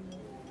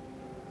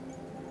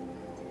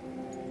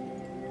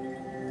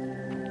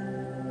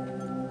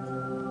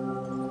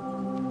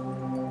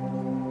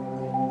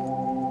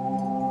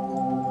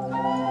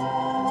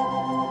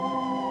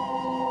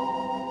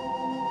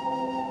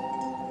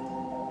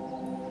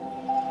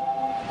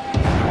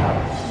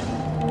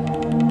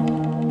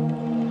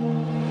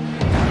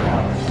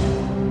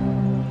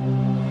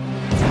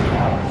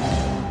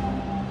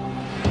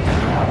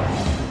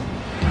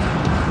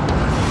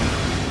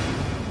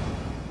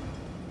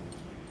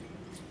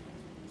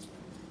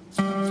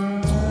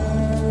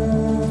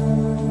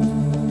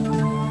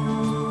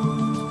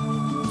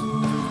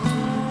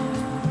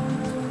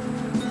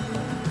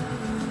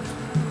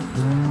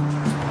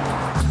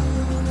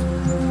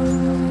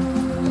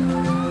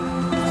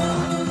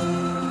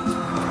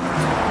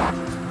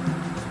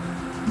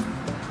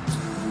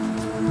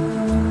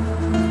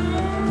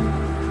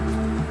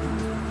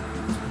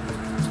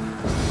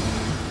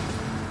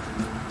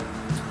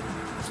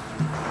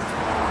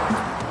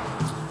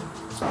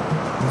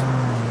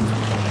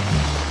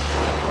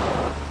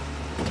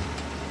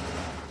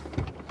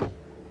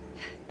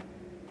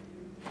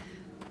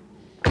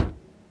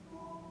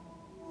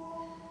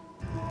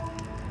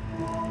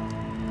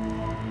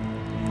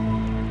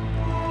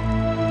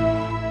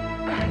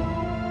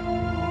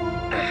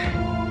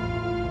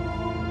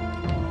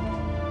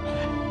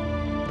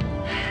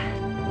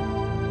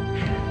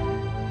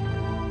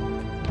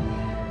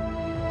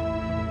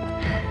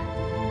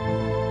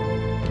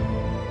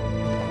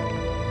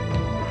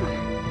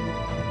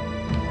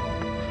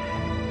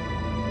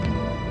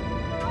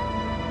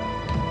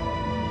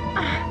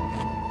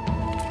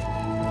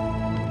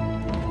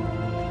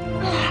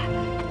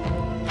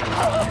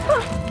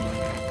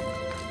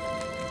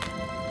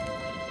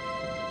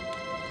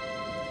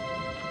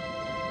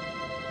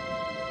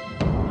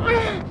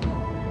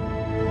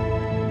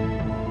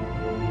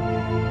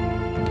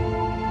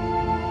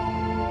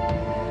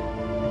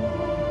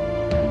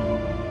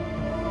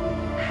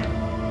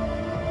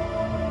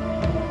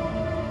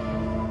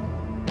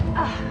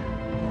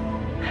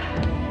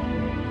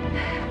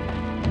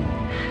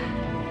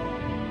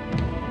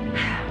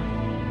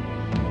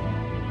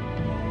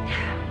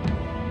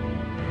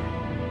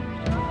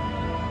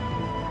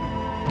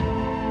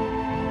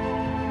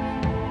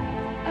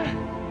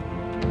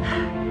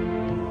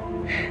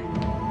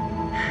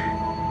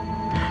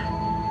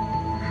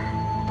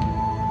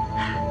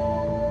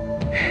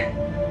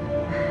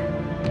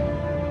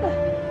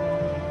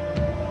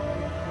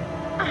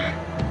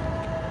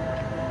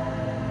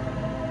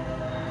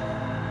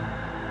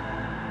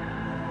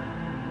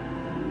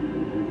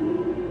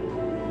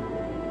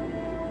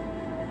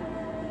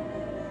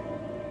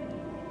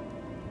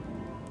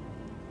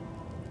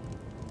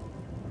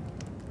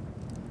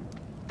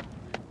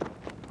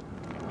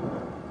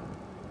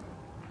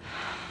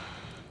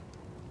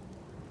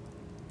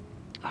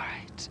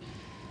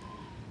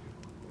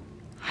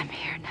 I'm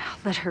here now.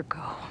 Let her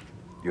go.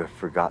 You have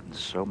forgotten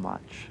so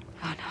much.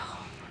 Oh, no.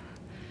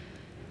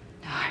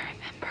 No, I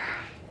remember.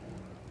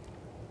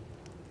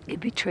 You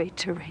betrayed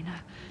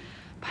Rayna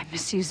by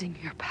misusing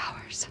your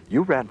powers.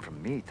 You ran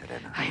from me,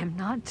 Rayna. I am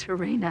not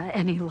Rayna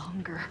any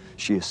longer.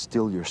 She is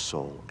still your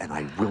soul, and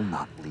I will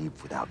not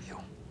leave without you.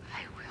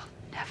 I will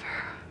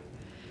never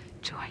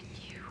join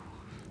you.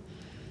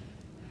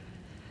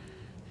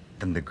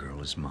 Then the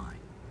girl is mine.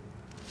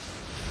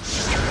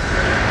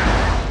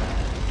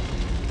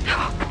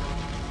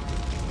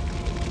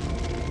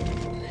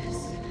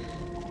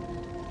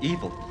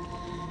 Evil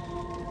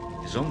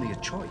is only a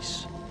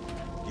choice.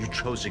 You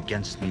chose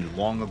against me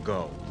long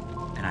ago,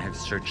 and I have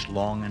searched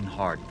long and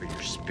hard for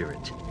your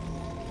spirit.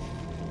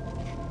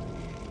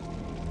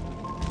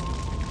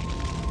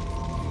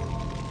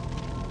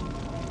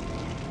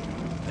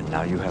 And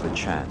now you have a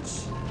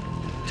chance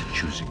to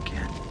choose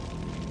again.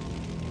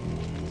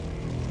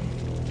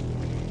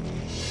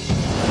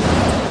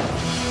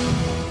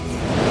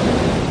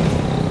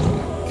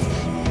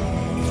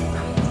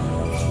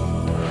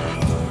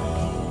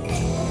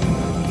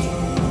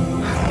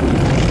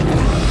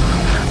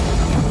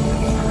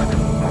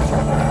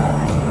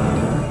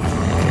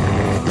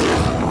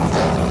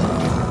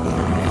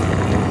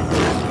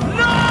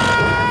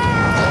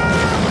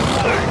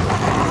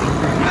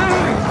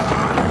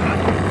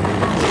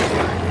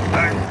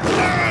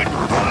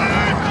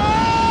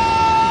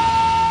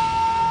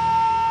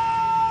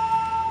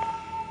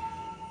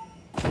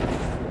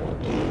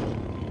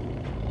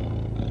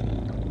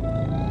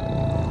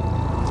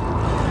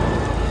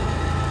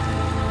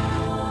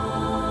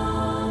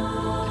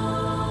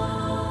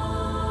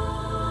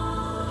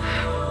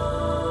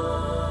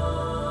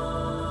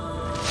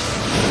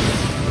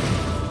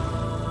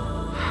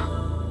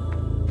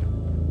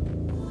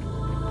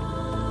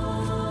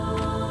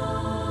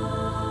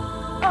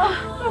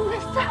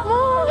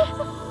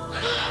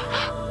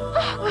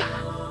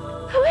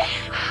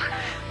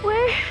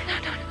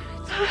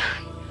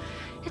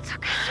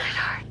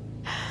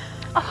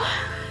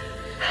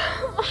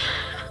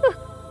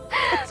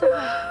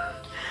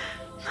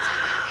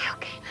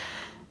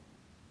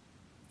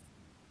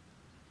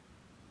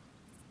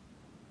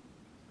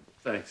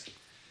 Thanks.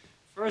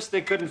 First,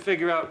 they couldn't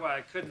figure out why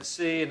I couldn't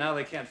see, and now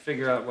they can't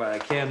figure out why I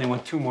can. They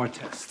want 2 more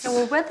tests. Yeah,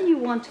 well, whether you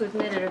want to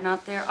admit it or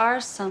not, there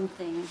are some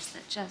things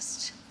that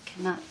just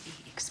cannot be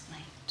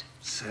explained.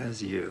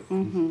 Says you.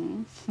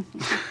 Mm-hmm.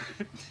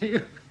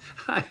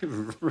 I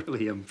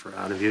really am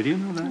proud of you. Do you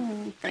know that?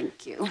 Oh,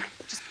 thank you.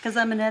 Just because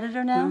I'm an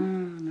editor now?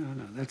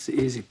 No. That's the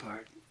easy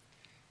part.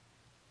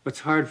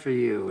 What's hard for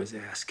you is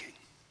asking.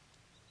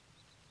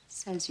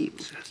 Says you.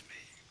 Says me.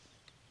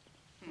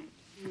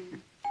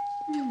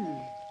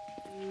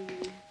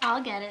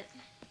 I'll get it.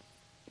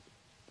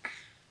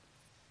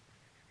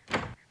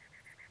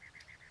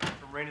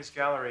 From Rayna's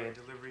gallery, a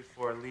delivery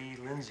for Leigh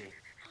Lindsay.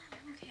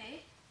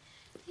 Okay.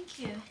 Thank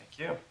you. Thank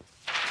you.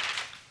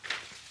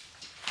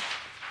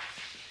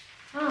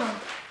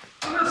 Oh.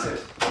 Who is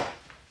it?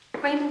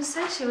 Rayna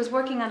said she was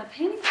working on a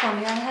painting for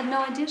me. I had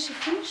no idea she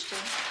finished it.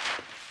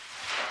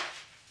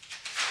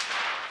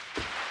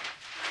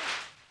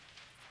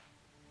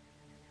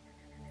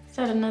 Is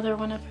that another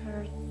one of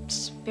her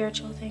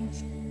spiritual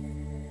things?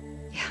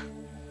 Yeah.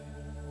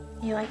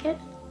 You like it?